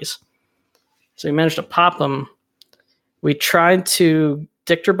Logis. So we managed to pop them. We tried to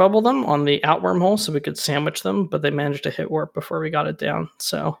Dictor bubble them on the out wormhole so we could sandwich them, but they managed to hit warp before we got it down.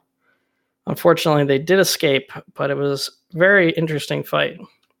 So unfortunately, they did escape, but it was a very interesting fight.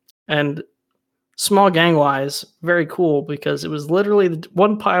 And small gang-wise, very cool, because it was literally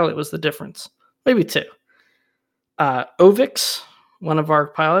one pilot was the difference. Maybe 2. Ovix, one of our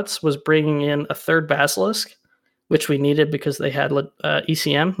pilots, was bringing in a 3rd Basilisk, which we needed because they had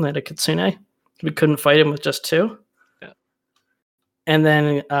ECM, they had a Kitsune. We couldn't fight him with just 2. Yeah. And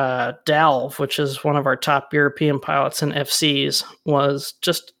then Dalv, which is one of our top European pilots in FCs, was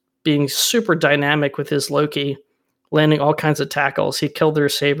just being super dynamic with his Loki, landing all kinds of tackles. He killed their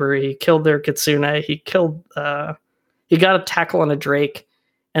Saber, he killed their Kitsune, he got a tackle on a Drake,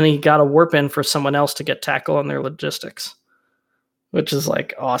 and he got a warp in for someone else to get tackle on their logistics, which is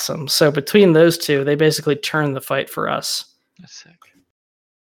like awesome. So between those 2, they basically turned the fight for us. That's sick.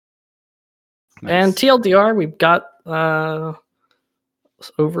 Nice. And TLDR, we've got over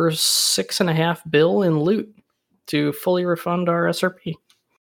 6.5 bill in loot to fully refund our SRP.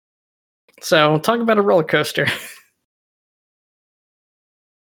 So talk about a roller coaster.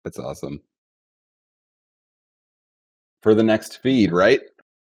 That's awesome. For the next feed, right?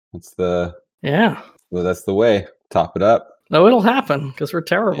 That's the way. Top it up. No, it'll happen because we're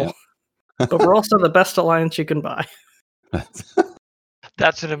terrible. Yeah. But we're also the best alliance you can buy.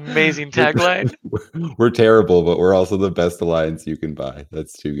 That's an amazing tagline. We're terrible, but we're also the best alliance you can buy.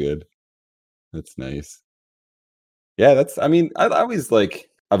 That's too good. That's nice. Yeah, I've always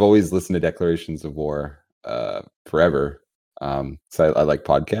listened to Declarations of War forever. So I like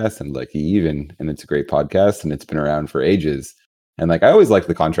podcasts and like Eve, and it's a great podcast, and it's been around for ages. And like I always like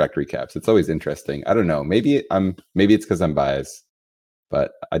the contract recaps. It's always interesting. I don't know. Maybe it's because I'm biased,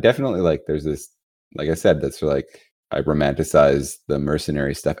 but I definitely like. There's this, like I said, that's like I romanticize the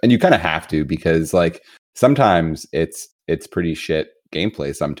mercenary stuff, and you kind of have to, because like sometimes it's pretty shit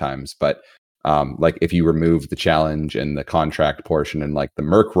gameplay sometimes, but like if you remove the challenge and the contract portion and like the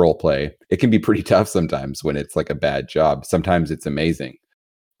merc role play, it can be pretty tough sometimes when it's like a bad job. Sometimes it's amazing,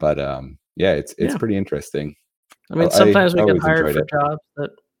 but it's pretty interesting. I mean, sometimes we get hired for jobs that,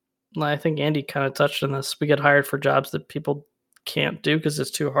 I think Andy kind of touched on this. We get hired for jobs that people can't do because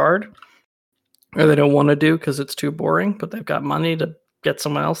it's too hard, or they don't want to do because it's too boring, but they've got money to get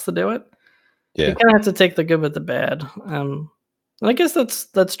someone else to do it. Yeah. You kind of have to take the good with the bad. And I guess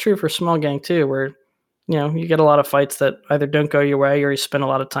that's true for small gang too, where you get a lot of fights that either don't go your way or you spend a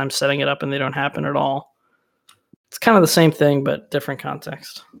lot of time setting it up and they don't happen at all. It's kind of the same thing, but different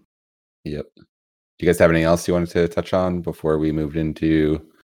context. Yep. Do you guys have anything else you wanted to touch on before we moved into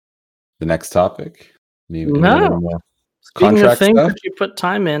the next topic? No. Speaking of things that you put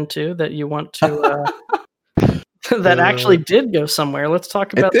time into that you want to that actually did go somewhere, let's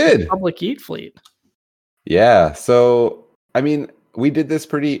talk about the public Yeet fleet. Yeah. So, I mean, we did this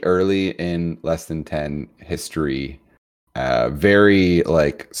pretty early in Less Than 10 history. Very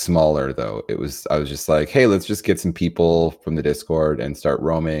smaller though. I was just like, hey, let's just get some people from the Discord and start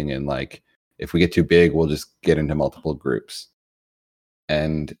roaming, and if we get too big, we'll just get into multiple groups.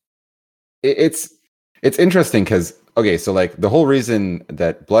 And it's interesting because so the whole reason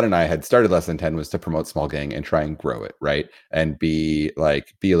that Blood and I had started Less Than 10 was to promote small gang and try and grow it, right? And be a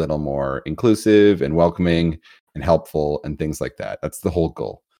little more inclusive and welcoming and helpful and things like that. That's the whole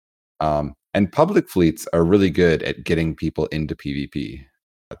goal. And public fleets are really good at getting people into PvP.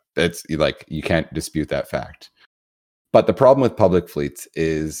 That's you can't dispute that fact. But the problem with public fleets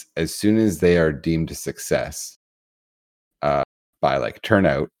is as soon as they are deemed a success by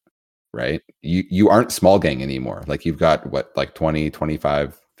turnout, right? You aren't small gang anymore. You've got 20,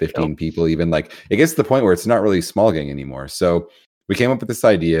 25, 15 people even. It gets to the point where it's not really small gang anymore. So we came up with this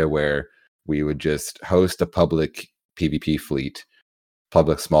idea where we would just host a public PvP fleet,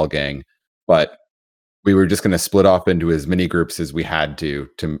 public small gang, but we were just going to split off into as many groups as we had to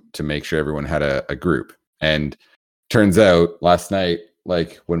make sure everyone had a group. And turns out last night,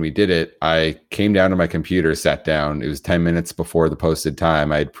 when we did it, I came down to my computer, sat down. It was 10 minutes before the posted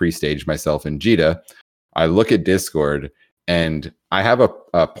time. I had pre-staged myself in Jita. I look at Discord and I have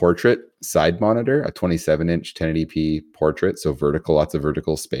a portrait side monitor, a 27-inch 1080p portrait. So vertical, lots of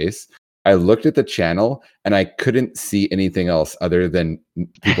vertical space. I looked at the channel and I couldn't see anything else other than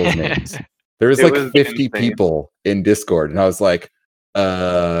people's names. There was 50 insane people in Discord, and I was like,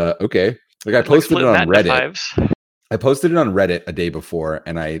 okay. I posted it on Reddit. I posted it on Reddit a day before,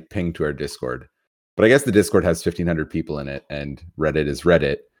 and I pinged to our Discord. But I guess the Discord has 1,500 people in it, and Reddit is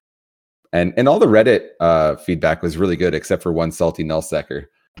Reddit. And all the Reddit feedback was really good, except for one salty nullsecker.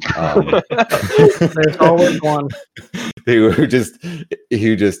 There's always one who just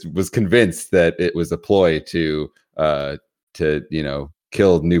was convinced that it was a ploy to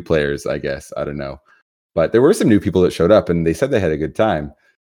kill new players, I guess. I don't know. But there were some new people that showed up and they said they had a good time.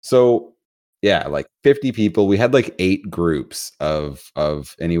 So yeah, 50 people. We had 8 groups of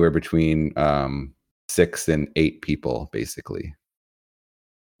anywhere between 6 and 8 people, basically.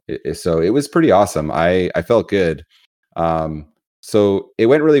 So it was pretty awesome. I felt good. So it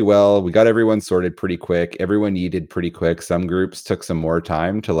went really well. We got everyone sorted pretty quick. Everyone yeeted pretty quick. Some groups took some more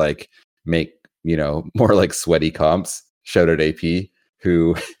time to make more sweaty comps. Shout out AP.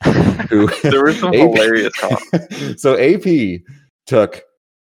 Who there were some hilarious comps. So AP took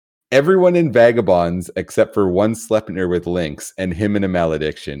everyone in Vagabonds except for one Sleipnir with Lynx and him in a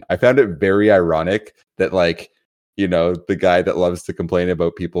Malediction. I found it very ironic that the guy that loves to complain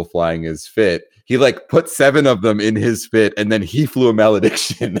about people flying his fit, he put 7 of them in his fit and then he flew a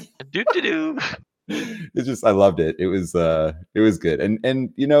Malediction. It's just, I loved it. It was good. And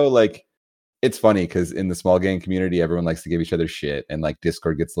it's funny because in the small gang community, everyone likes to give each other shit, and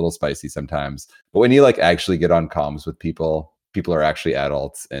Discord gets a little spicy sometimes. But when you actually get on comms with people are actually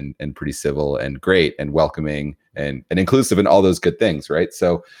adults and pretty civil and great and welcoming and inclusive and all those good things, right?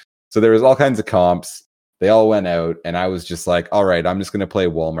 So there was all kinds of comps. They all went out, and I was just like, all right, I'm just gonna play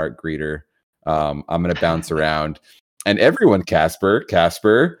Walmart greeter. I'm gonna bounce around, and everyone, Casper,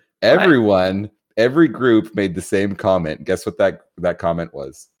 everyone. Every group made the same comment. Guess what that comment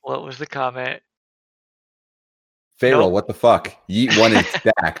was? What was the comment? Feral, What the fuck? Yeet 1 is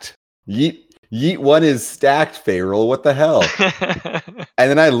stacked. Yeet 1 is stacked, Feral. What the hell? And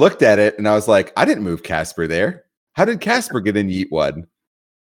then I looked at it and I was like, I didn't move Casper there. How did Casper get in Yeet 1?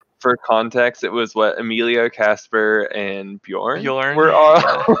 For context, it was Emilio, Casper, and Bjorn were all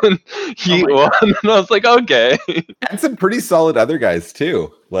on Yeet 1. And I was like, okay. And some pretty solid other guys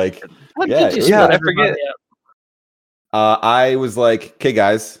too. I forget. I was like, okay,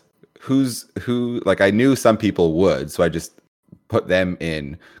 guys, who? I knew some people would, so I just put them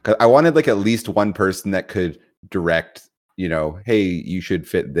in because I wanted at least one person that could direct. Hey, you should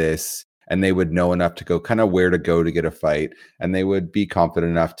fit this, and they would know enough to go kind of where to go to get a fight, and they would be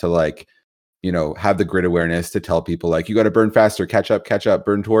confident enough to have the grid awareness to tell people you got to burn faster, catch up,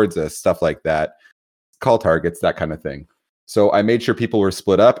 burn towards us, stuff like that, call targets, that kind of thing. So I made sure people were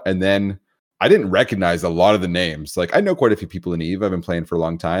split up, and then I didn't recognize a lot of the names. Like, I know quite a few people in Eve. I've been playing for a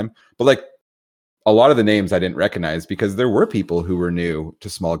long time, but like a lot of the names I didn't recognize because there were people who were new to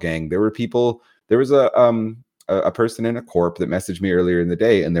Small Gang. There was a person in a corp that messaged me earlier in the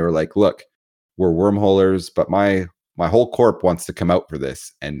day, and they were like, look, we're wormholers, but my whole corp wants to come out for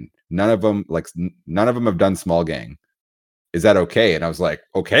this, and none of them have done Small Gang. Is that okay? And I was like,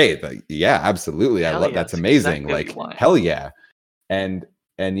 okay, yeah, absolutely. I love that's amazing. Exactly, like, hell yeah. And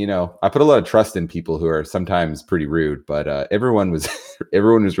I put a lot of trust in people who are sometimes pretty rude, but everyone was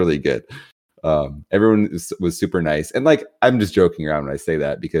really good. Everyone was super nice. And like, I'm just joking around when I say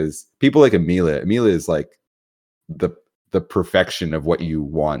that, because people like Amelia is like the perfection of what you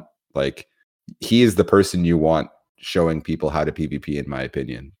want. Like, he is the person you want showing people how to PvP, in my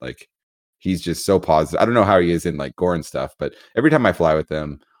opinion. Like, he's just so positive. I don't know how he is in like Gore and stuff, but every time I fly with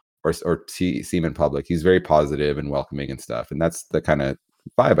him or see him in public, he's very positive and welcoming and stuff. And that's the kind of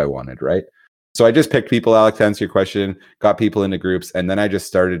vibe I wanted, right? So I just picked people, Alex, to answer your question, got people into groups, and then I just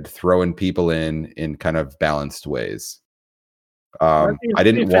started throwing people in kind of balanced ways. I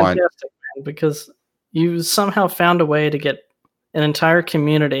didn't want, because you somehow found a way to get an entire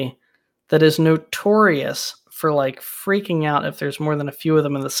community that is notorious for like freaking out if there's more than a few of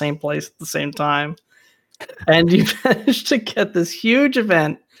them in the same place at the same time. And you managed to get this huge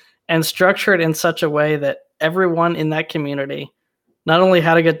event and structure it in such a way that everyone in that community not only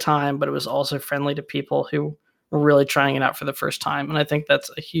had a good time, but it was also friendly to people who were really trying it out for the first time. And I think that's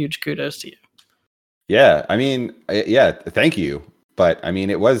a huge kudos to you. Yeah. I mean, yeah, thank you. But I mean,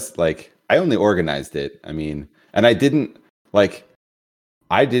 it was like, I only organized it. I mean, and I didn't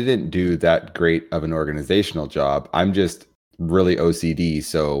do that great of an organizational job. I'm just really OCD.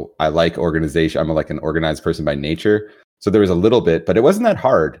 So I like organization. I'm like an organized person by nature. So there was a little bit, but it wasn't that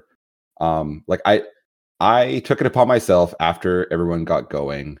hard. Like I took it upon myself after everyone got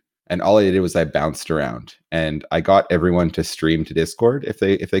going, and all I did was I bounced around, and I got everyone to stream to Discord if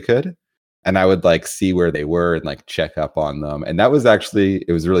they could. And I would like see where they were and like check up on them. And it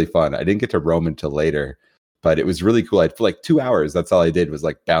was really fun. I didn't get to roam until later, but it was really cool. For like 2 hours, that's all I did was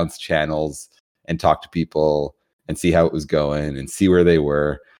like bounce channels and talk to people and see how it was going and see where they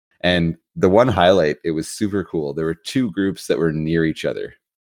were. And the one highlight, it was super cool. There were 2 groups that were near each other.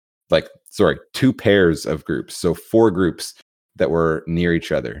 2 pairs of groups. So 4 groups that were near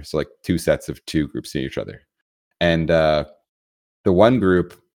each other. So like 2 sets of 2 groups near each other. And the one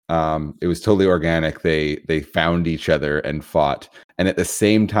group, it was totally organic. They found each other and fought. And at the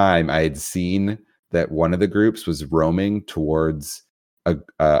same time, I had seen that one of the groups was roaming towards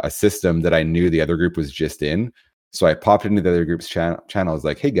a system that I knew the other group was just in. So I popped into the other group's channel. I was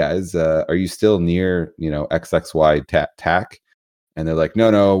like, hey guys, are you still near, XXY TAC? And they're like,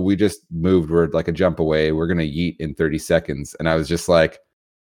 no, we just moved. We're like a jump away. We're going to yeet in 30 seconds. And I was just like,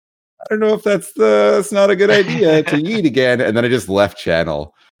 I don't know if that's not a good idea to yeet again. And then I just left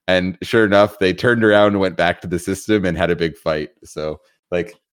channel. And sure enough, they turned around and went back to the system and had a big fight. So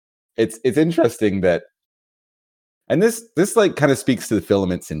like, it's interesting that, and this like kind of speaks to the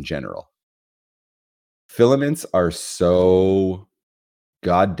filaments in general. Filaments are so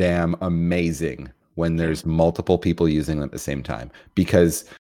goddamn amazing when there's multiple people using them at the same time, because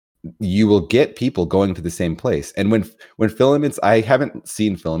you will get people going to the same place. And when filaments, I haven't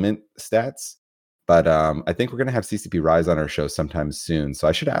seen filament stats, but I think we're going to have CCP Rise on our show sometime soon. So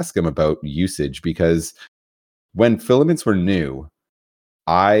I should ask him about usage, because when filaments were new,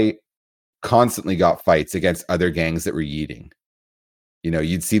 I constantly got fights against other gangs that were yeeting.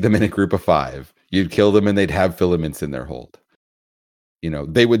 You'd see them in a group of 5. You'd kill them and they'd have filaments in their hold.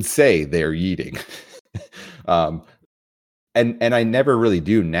 They would say they're yeeting. And I never really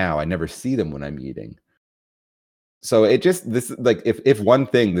do now. I never see them when I'm yeeting. So it just, this, like, if one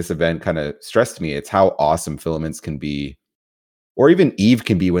thing this event kind of stressed me, it's how awesome filaments can be, or even Eve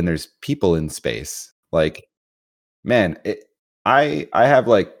can be when there's people in space. Like, man, I have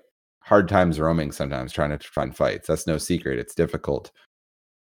like hard times roaming sometimes trying to find fights. That's no secret. It's difficult.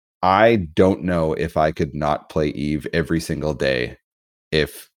 I don't know if I could not play Eve every single day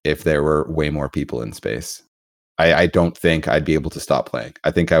if there were way more people in space. I don't think I'd be able to stop playing. I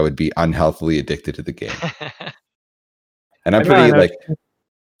think I would be unhealthily addicted to the game. And I'm pretty like,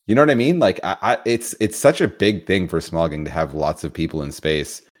 you know what I mean? Like, it's such a big thing for Small Gang to have lots of people in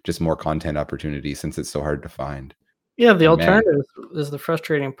space, just more content opportunities, since it's so hard to find. Yeah, the alternative is the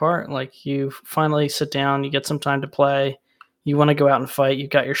frustrating part. Like, you finally sit down, you get some time to play, you want to go out and fight,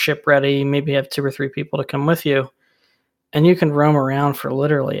 you've got your ship ready, maybe have 2 or 3 people to come with you, and you can roam around for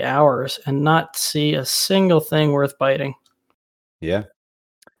literally hours and not see a single thing worth biting. Yeah.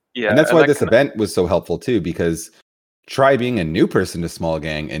 And that's why this event was so helpful too, because try being a new person to small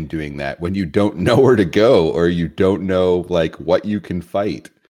gang and doing that when you don't know where to go or you don't know like what you can fight.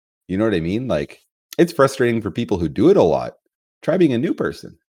 You know what I mean? Like it's frustrating for people who do it a lot. Try being a new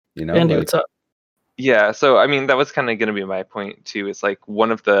person, you know? Andy, like, what's up? Yeah, so I mean that was kind of going to be my point too. Is like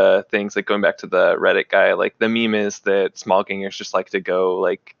one of the things, like going back to the Reddit guy, like the meme is that small gangers just like to go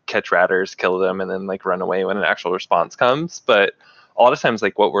like catch ratters, kill them, and then like run away when an actual response comes. But a lot of times,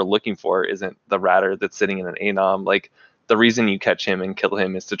 like what we're looking for isn't the ratter that's sitting in an anom. Like the reason you catch him and kill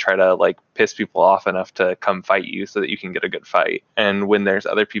him is to try to like piss people off enough to come fight you so that you can get a good fight. And when there's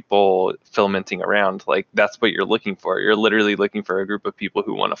other people filamenting around, like that's what you're looking for. You're literally looking for a group of people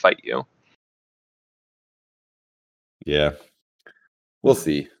who want to fight you. yeah, we'll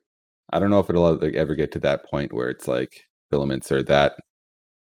see. I don't know if it'll like, ever get to that point where it's like filaments are that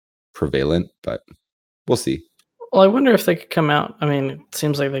prevalent, but we'll see. Well, I wonder if they could come out. I mean, it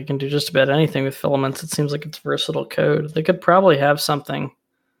seems like they can do just about anything with filaments. It seems like it's versatile code. They could probably have something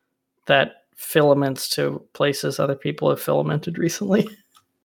that filaments to places other people have filamented recently.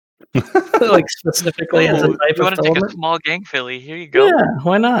 Like specifically as a Oh, type you of want to take a filament. small gang Philly? Here you go. Yeah,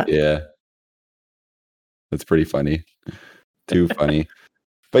 why not? Yeah. That's pretty funny. Too funny.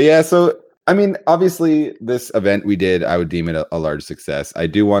 But yeah, so I mean, obviously this event we did, I would deem it a large success. I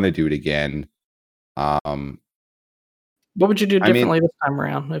do want to do it again. What would you do I mean- differently this time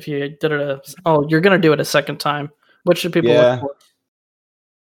around if you did it? You're going to do it a second time. What should people Yeah. look for?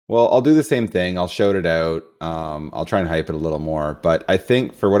 Well, I'll do the same thing. I'll shout it out. I'll try and hype it a little more. But I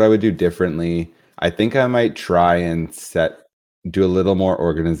think for what I would do differently, I think I might try and do a little more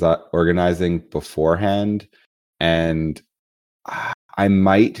organizing beforehand. And I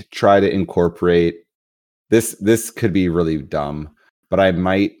might try to incorporate this. This could be really dumb, but I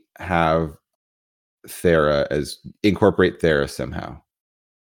might have incorporate Thera somehow.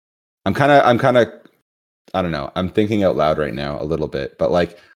 I'm kind of, I don't know. I'm thinking out loud right now a little bit, but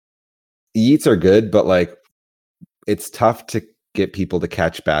like Yeats are good, but like it's tough to get people to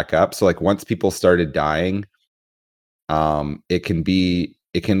catch back up. So like once people started dying, it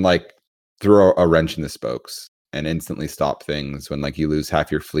can like throw a wrench in the spokes and instantly stop things when like you lose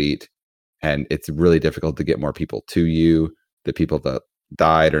half your fleet, and it's really difficult to get more people to you. The people that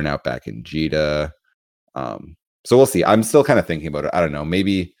died are now back in Jita. So we'll see. I'm still kind of thinking about it. I don't know.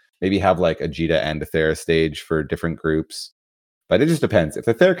 Maybe have like a Jita and a Thera stage for different groups. But it just depends. If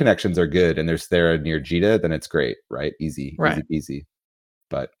the Thera connections are good and there's Thera near Jita, then it's great, right? Easy peasy.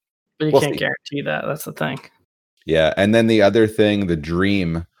 But you we'll can't see. guarantee that. That's the thing. Yeah, and then the other thing, the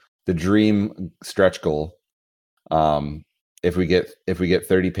dream stretch goal. If we get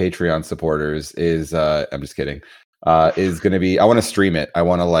 30 Patreon supporters is I'm just kidding. Is going to be, I want to stream it. I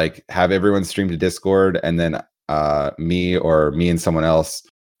want to like have everyone stream to Discord, and then me and someone else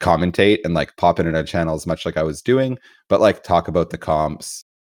commentate and like pop in a channel as much like I was doing, but like talk about the comps.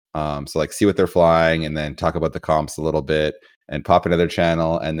 So like see what they're flying and then talk about the comps a little bit and pop another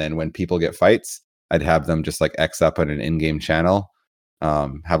channel. And then when people get fights, I'd have them just like X up on an in-game channel.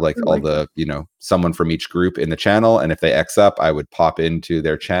 Have like all the, someone from each group in the channel. And if they X up, I would pop into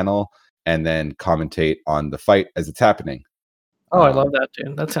their channel and then commentate on the fight as it's happening. Oh, I love that,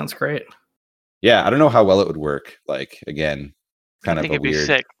 dude. That sounds great. Yeah, I don't know how well it would work. Like, again, kind I of think a it'd be weird.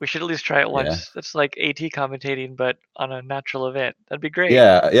 sick. We should at least try it once. Yeah. It's like AT commentating, but on a natural event. That'd be great.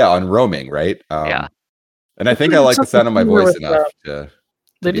 Yeah, on roaming, right? Yeah. And I think I like the sound of my voice enough to.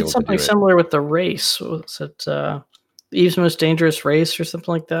 They did something similar with the race. Was it Eve's Most Dangerous Race or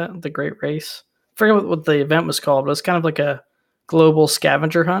something like that? The Great Race. I forget what the event was called, but it's kind of like a global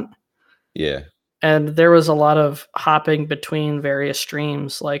scavenger hunt. Yeah. And there was a lot of hopping between various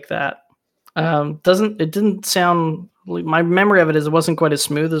streams like that. It didn't sound, my memory of it is it wasn't quite as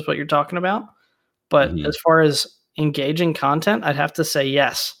smooth as what you're talking about. But as far as engaging content, I'd have to say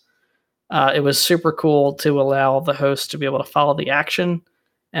yes. It was super cool to allow the host to be able to follow the action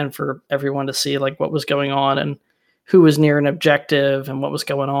and for everyone to see like what was going on and who was near an objective and what was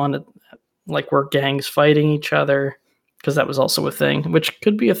going on. Like were gangs fighting each other, because that was also a thing, which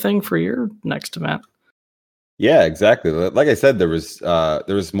could be a thing for your next event. Yeah, exactly. Like I said, there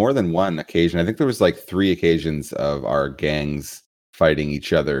was more than one occasion. I think there was like 3 occasions of our gangs fighting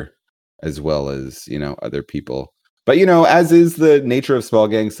each other as well as, other people. But, as is the nature of small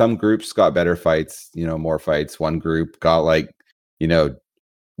gangs, some groups got better fights, more fights. One group got like,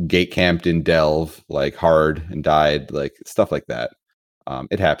 gate camped in Delve like hard and died, like stuff like that.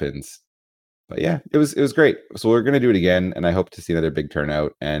 It happens. But yeah, it was great. So we're going to do it again, and I hope to see another big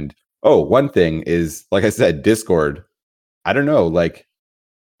turnout. And one thing is, like I said, Discord. I don't know, like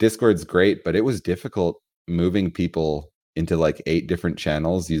Discord's great, but it was difficult moving people into like 8 different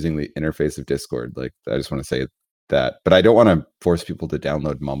channels using the interface of Discord. Like, I just want to say that. But I don't want to force people to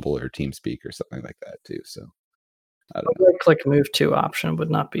download Mumble or TeamSpeak or something like that too. So I don't know. Click move to option would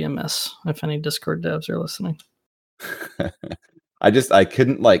not be amiss if any Discord devs are listening. I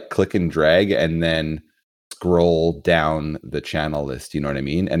couldn't like click and drag and then scroll down the channel list. You know what I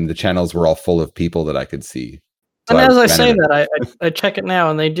mean? And the channels were all full of people that I could see. So and as I say that, I check it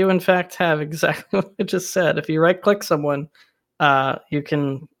now, and they do in fact have exactly what I just said. If you right click someone, you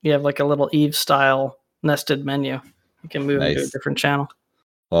have like a little Eve style nested menu. You can move into a different channel.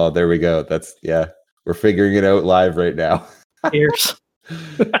 Oh, there we go. We're figuring it out live right now. Cheers.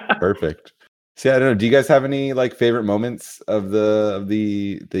 Perfect. So I don't know. Do you guys have any like favorite moments of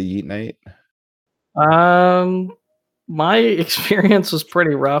the Yeet Night? My experience was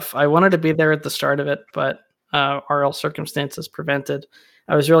pretty rough. I wanted to be there at the start of it, but RL circumstances prevented.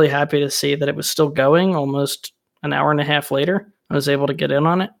 I was really happy to see that it was still going almost an hour and a half later. I was able to get in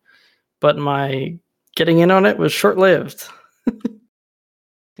on it, but my getting in on it was short-lived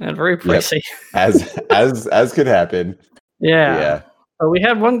and very pricey. Yep. As could happen. Yeah. But we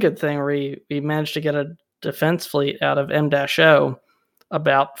had one good thing where we managed to get a defense fleet out of M-O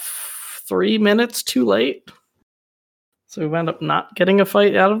about 3 minutes too late. So we wound up not getting a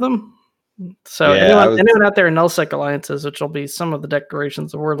fight out of them. So anyone out there in nullsec alliances, which will be some of the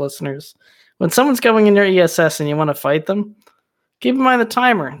Declarations of War listeners, when someone's going in your ESS and you want to fight them, keep in mind the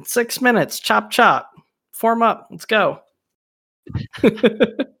timer. 6 minutes, chop, form up, let's go.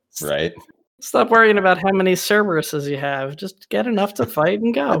 Right. Stop worrying about how many Cerberuses you have. Just get enough to fight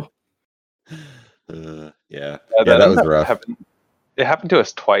and go. That was rough. It happened to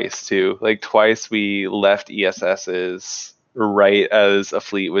us twice too. Like twice we left ESSs right as a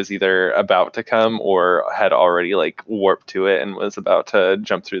fleet was either about to come or had already like warped to it and was about to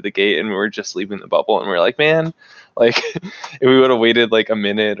jump through the gate, and we were just leaving the bubble, and we were like, man, like if we would have waited like a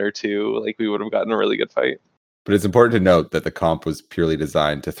minute or two, like we would have gotten a really good fight. But it's important to note that the comp was purely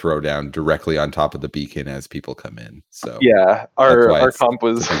designed to throw down directly on top of the beacon as people come in. So yeah, our comp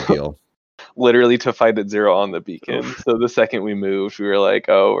was literally to fight at 0 on the beacon. So the second we moved, we were like,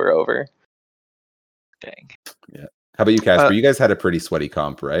 oh, we're over. Dang. Yeah. How about you, Casper? You guys had a pretty sweaty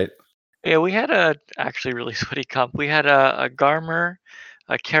comp, right? Yeah, we had a actually really sweaty comp. We had a Garmer,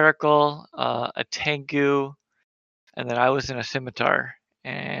 a Caracal, a Tengu, and then I was in a Scimitar,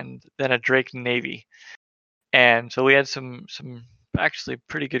 and then a Drake Navy. And so we had some actually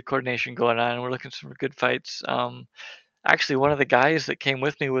pretty good coordination going on, and we're looking for some good fights. Actually, one of the guys that came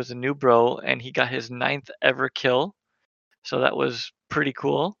with me was a new bro, and he got his 9th ever kill. So that was pretty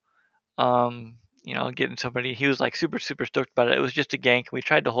cool. Getting somebody, he was like super, super stoked about it. It was just a gank. We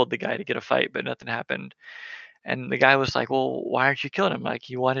tried to hold the guy to get a fight, but nothing happened. And the guy was like, well, why aren't you killing him? Like,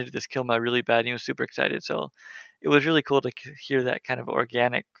 he wanted this kill really bad, and he was super excited. So it was really cool to hear that kind of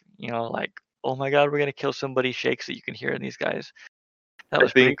organic, like, oh my God, we're going to kill somebody shakes that you can hear in these guys. That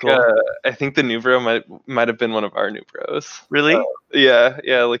was pretty cool. I think the new bro might have been one of our new bros. Really? Yeah.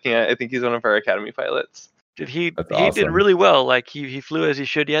 Looking at, I think he's one of our academy pilots. He did really well. Like he flew as he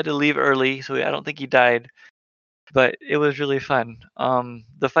should. He had to leave early, so I don't think he died. But it was really fun.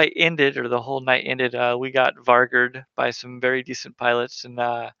 The fight ended, or the whole night ended. We got Vargered by some very decent pilots, and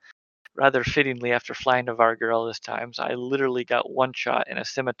rather fittingly, after flying to Vargered all this time, so I literally got one shot in a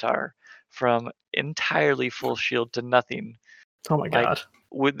Scimitar from entirely full shield to nothing. Oh my God.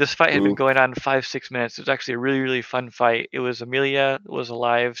 This fight had been going on 5-6 minutes. It was actually a really, really fun fight. It was Amelia was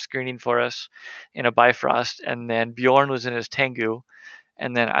alive screening for us in a Bifrost, and then Bjorn was in his Tengu,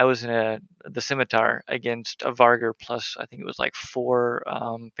 and then I was in the Scimitar against a Varger plus I think it was like 4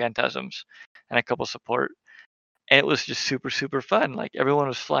 Phantasms and a couple support. And it was just super, super fun. Like everyone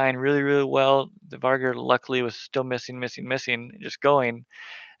was flying really, really well. The Varger luckily was still missing, just going.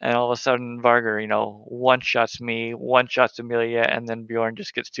 And all of a sudden, Varger, one shots me, one shots Amelia, and then Bjorn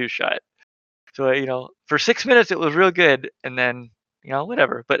just gets 2 shot. So, for 6 minutes, it was real good. And then,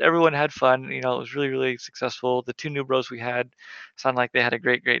 whatever. But everyone had fun. It was really, really successful. The 2 new bros we had sounded like they had a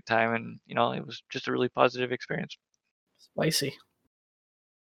great, great time. And, it was just a really positive experience. Spicy.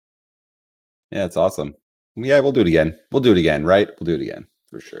 Yeah, it's awesome. Yeah, we'll do it again. We'll do it again, right? We'll do it again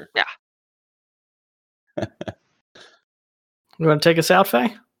for sure. Yeah. You want to take us out,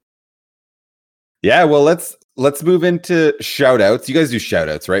 Faye? Yeah, well, let's move into shout-outs. You guys do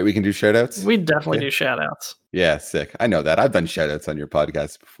shout-outs, right? We can do shout-outs? We definitely do shout-outs. Yeah, sick. I know that. I've done shout-outs on your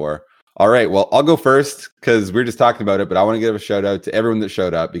podcast before. All right, well, I'll go first because we're just talking about it, but I want to give a shout-out to everyone that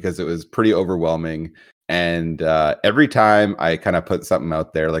showed up because it was pretty overwhelming. And every time I kind of put something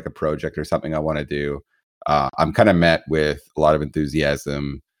out there, like a project or something I want to do, I'm kind of met with a lot of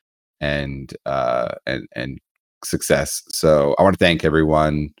enthusiasm and success. So I want to thank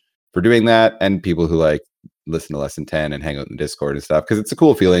everyone for doing that, and people who like listen to Lesson 10 and hang out in Discord and stuff, because it's a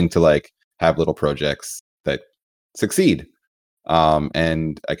cool feeling to like have little projects that succeed.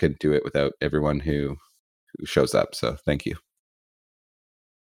 And I couldn't do it without everyone who shows up. So thank you.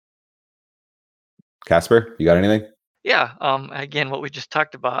 Casper, you got anything? Yeah. Again, what we just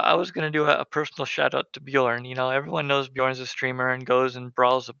talked about, I was gonna do a personal shout out to Bjorn. You know, everyone knows Bjorn's a streamer and goes and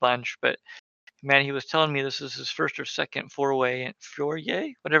brawls a bunch, but man, he was telling me this is his first or second foray,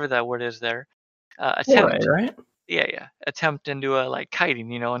 whatever that word is there. Attempt, right? yeah, attempt into a like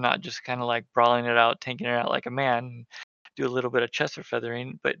kiting, you know, and not just kind of like brawling it out, tanking it out like a man, and do a little bit of chest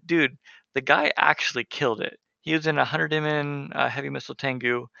feathering. But dude, the guy actually killed it. He was in a 100 Min heavy missile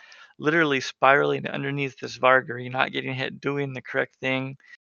Tengu, literally spiraling underneath this Vargar, you're not getting hit, doing the correct thing.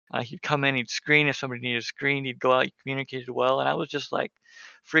 He'd come in, he'd screen if somebody needed a screen, he'd go out, he communicated well, and I was just like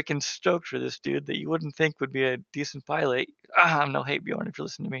freaking stoked for this dude that you wouldn't think would be a decent pilot. I'm no hate Bjorn if you're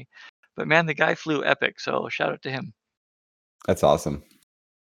listening to me. But man, the guy flew epic, so shout out to him. That's awesome.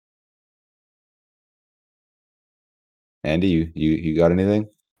 Andy, you got anything?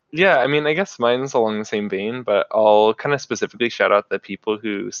 Yeah, I mean, I guess mine's along the same vein, but I'll kind of specifically shout out the people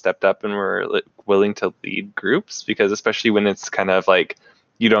who stepped up and were willing to lead groups, because especially when it's kind of like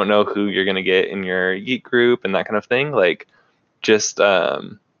you don't know who you're going to get in your Yeet group and that kind of thing, like just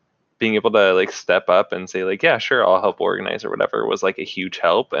being able to like step up and say like, yeah, sure, I'll help organize or whatever was like a huge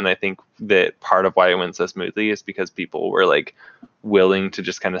help. And I think that part of why it went so smoothly is because people were like willing to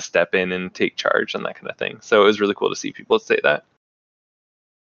just kind of step in and take charge and that kind of thing. So it was really cool to see people say that.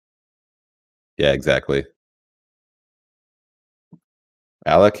 Yeah, exactly.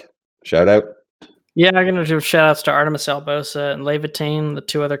 Alec, shout out. Yeah, I'm going to do shout outs to Artemis Albosa and Levitain, the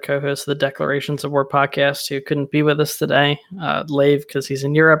two other co-hosts of the Declarations of War podcast who couldn't be with us today. Lave, because he's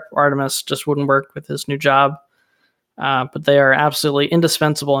in Europe. Artemis just wouldn't work with his new job. But they are absolutely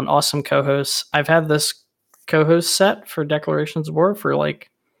indispensable and awesome co-hosts. I've had this co-host set for Declarations of War for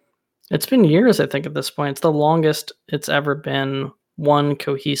it's been years, I think, at this point. It's the longest it's ever been one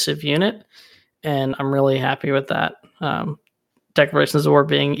cohesive unit. And I'm really happy with that. Declarations of War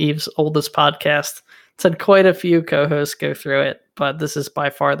being Eve's oldest podcast. It's had quite a few co-hosts go through it, but this is by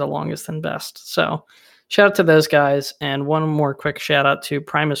far the longest and best. So shout out to those guys. And one more quick shout out to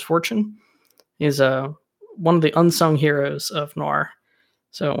Primus Fortune. He's one of the unsung heroes of Noir.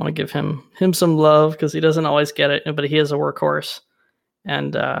 So I want to give him some love because he doesn't always get it, but he is a workhorse.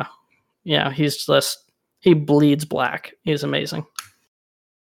 And yeah, he bleeds black. He's amazing.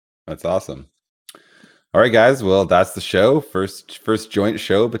 That's awesome. All right, guys. Well, that's the show. First joint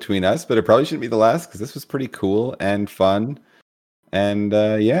show between us, but it probably shouldn't be the last because this was pretty cool and fun. And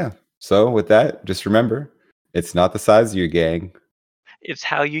yeah. So with that, just remember, it's not the size of your gang. It's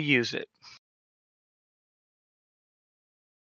how you use it.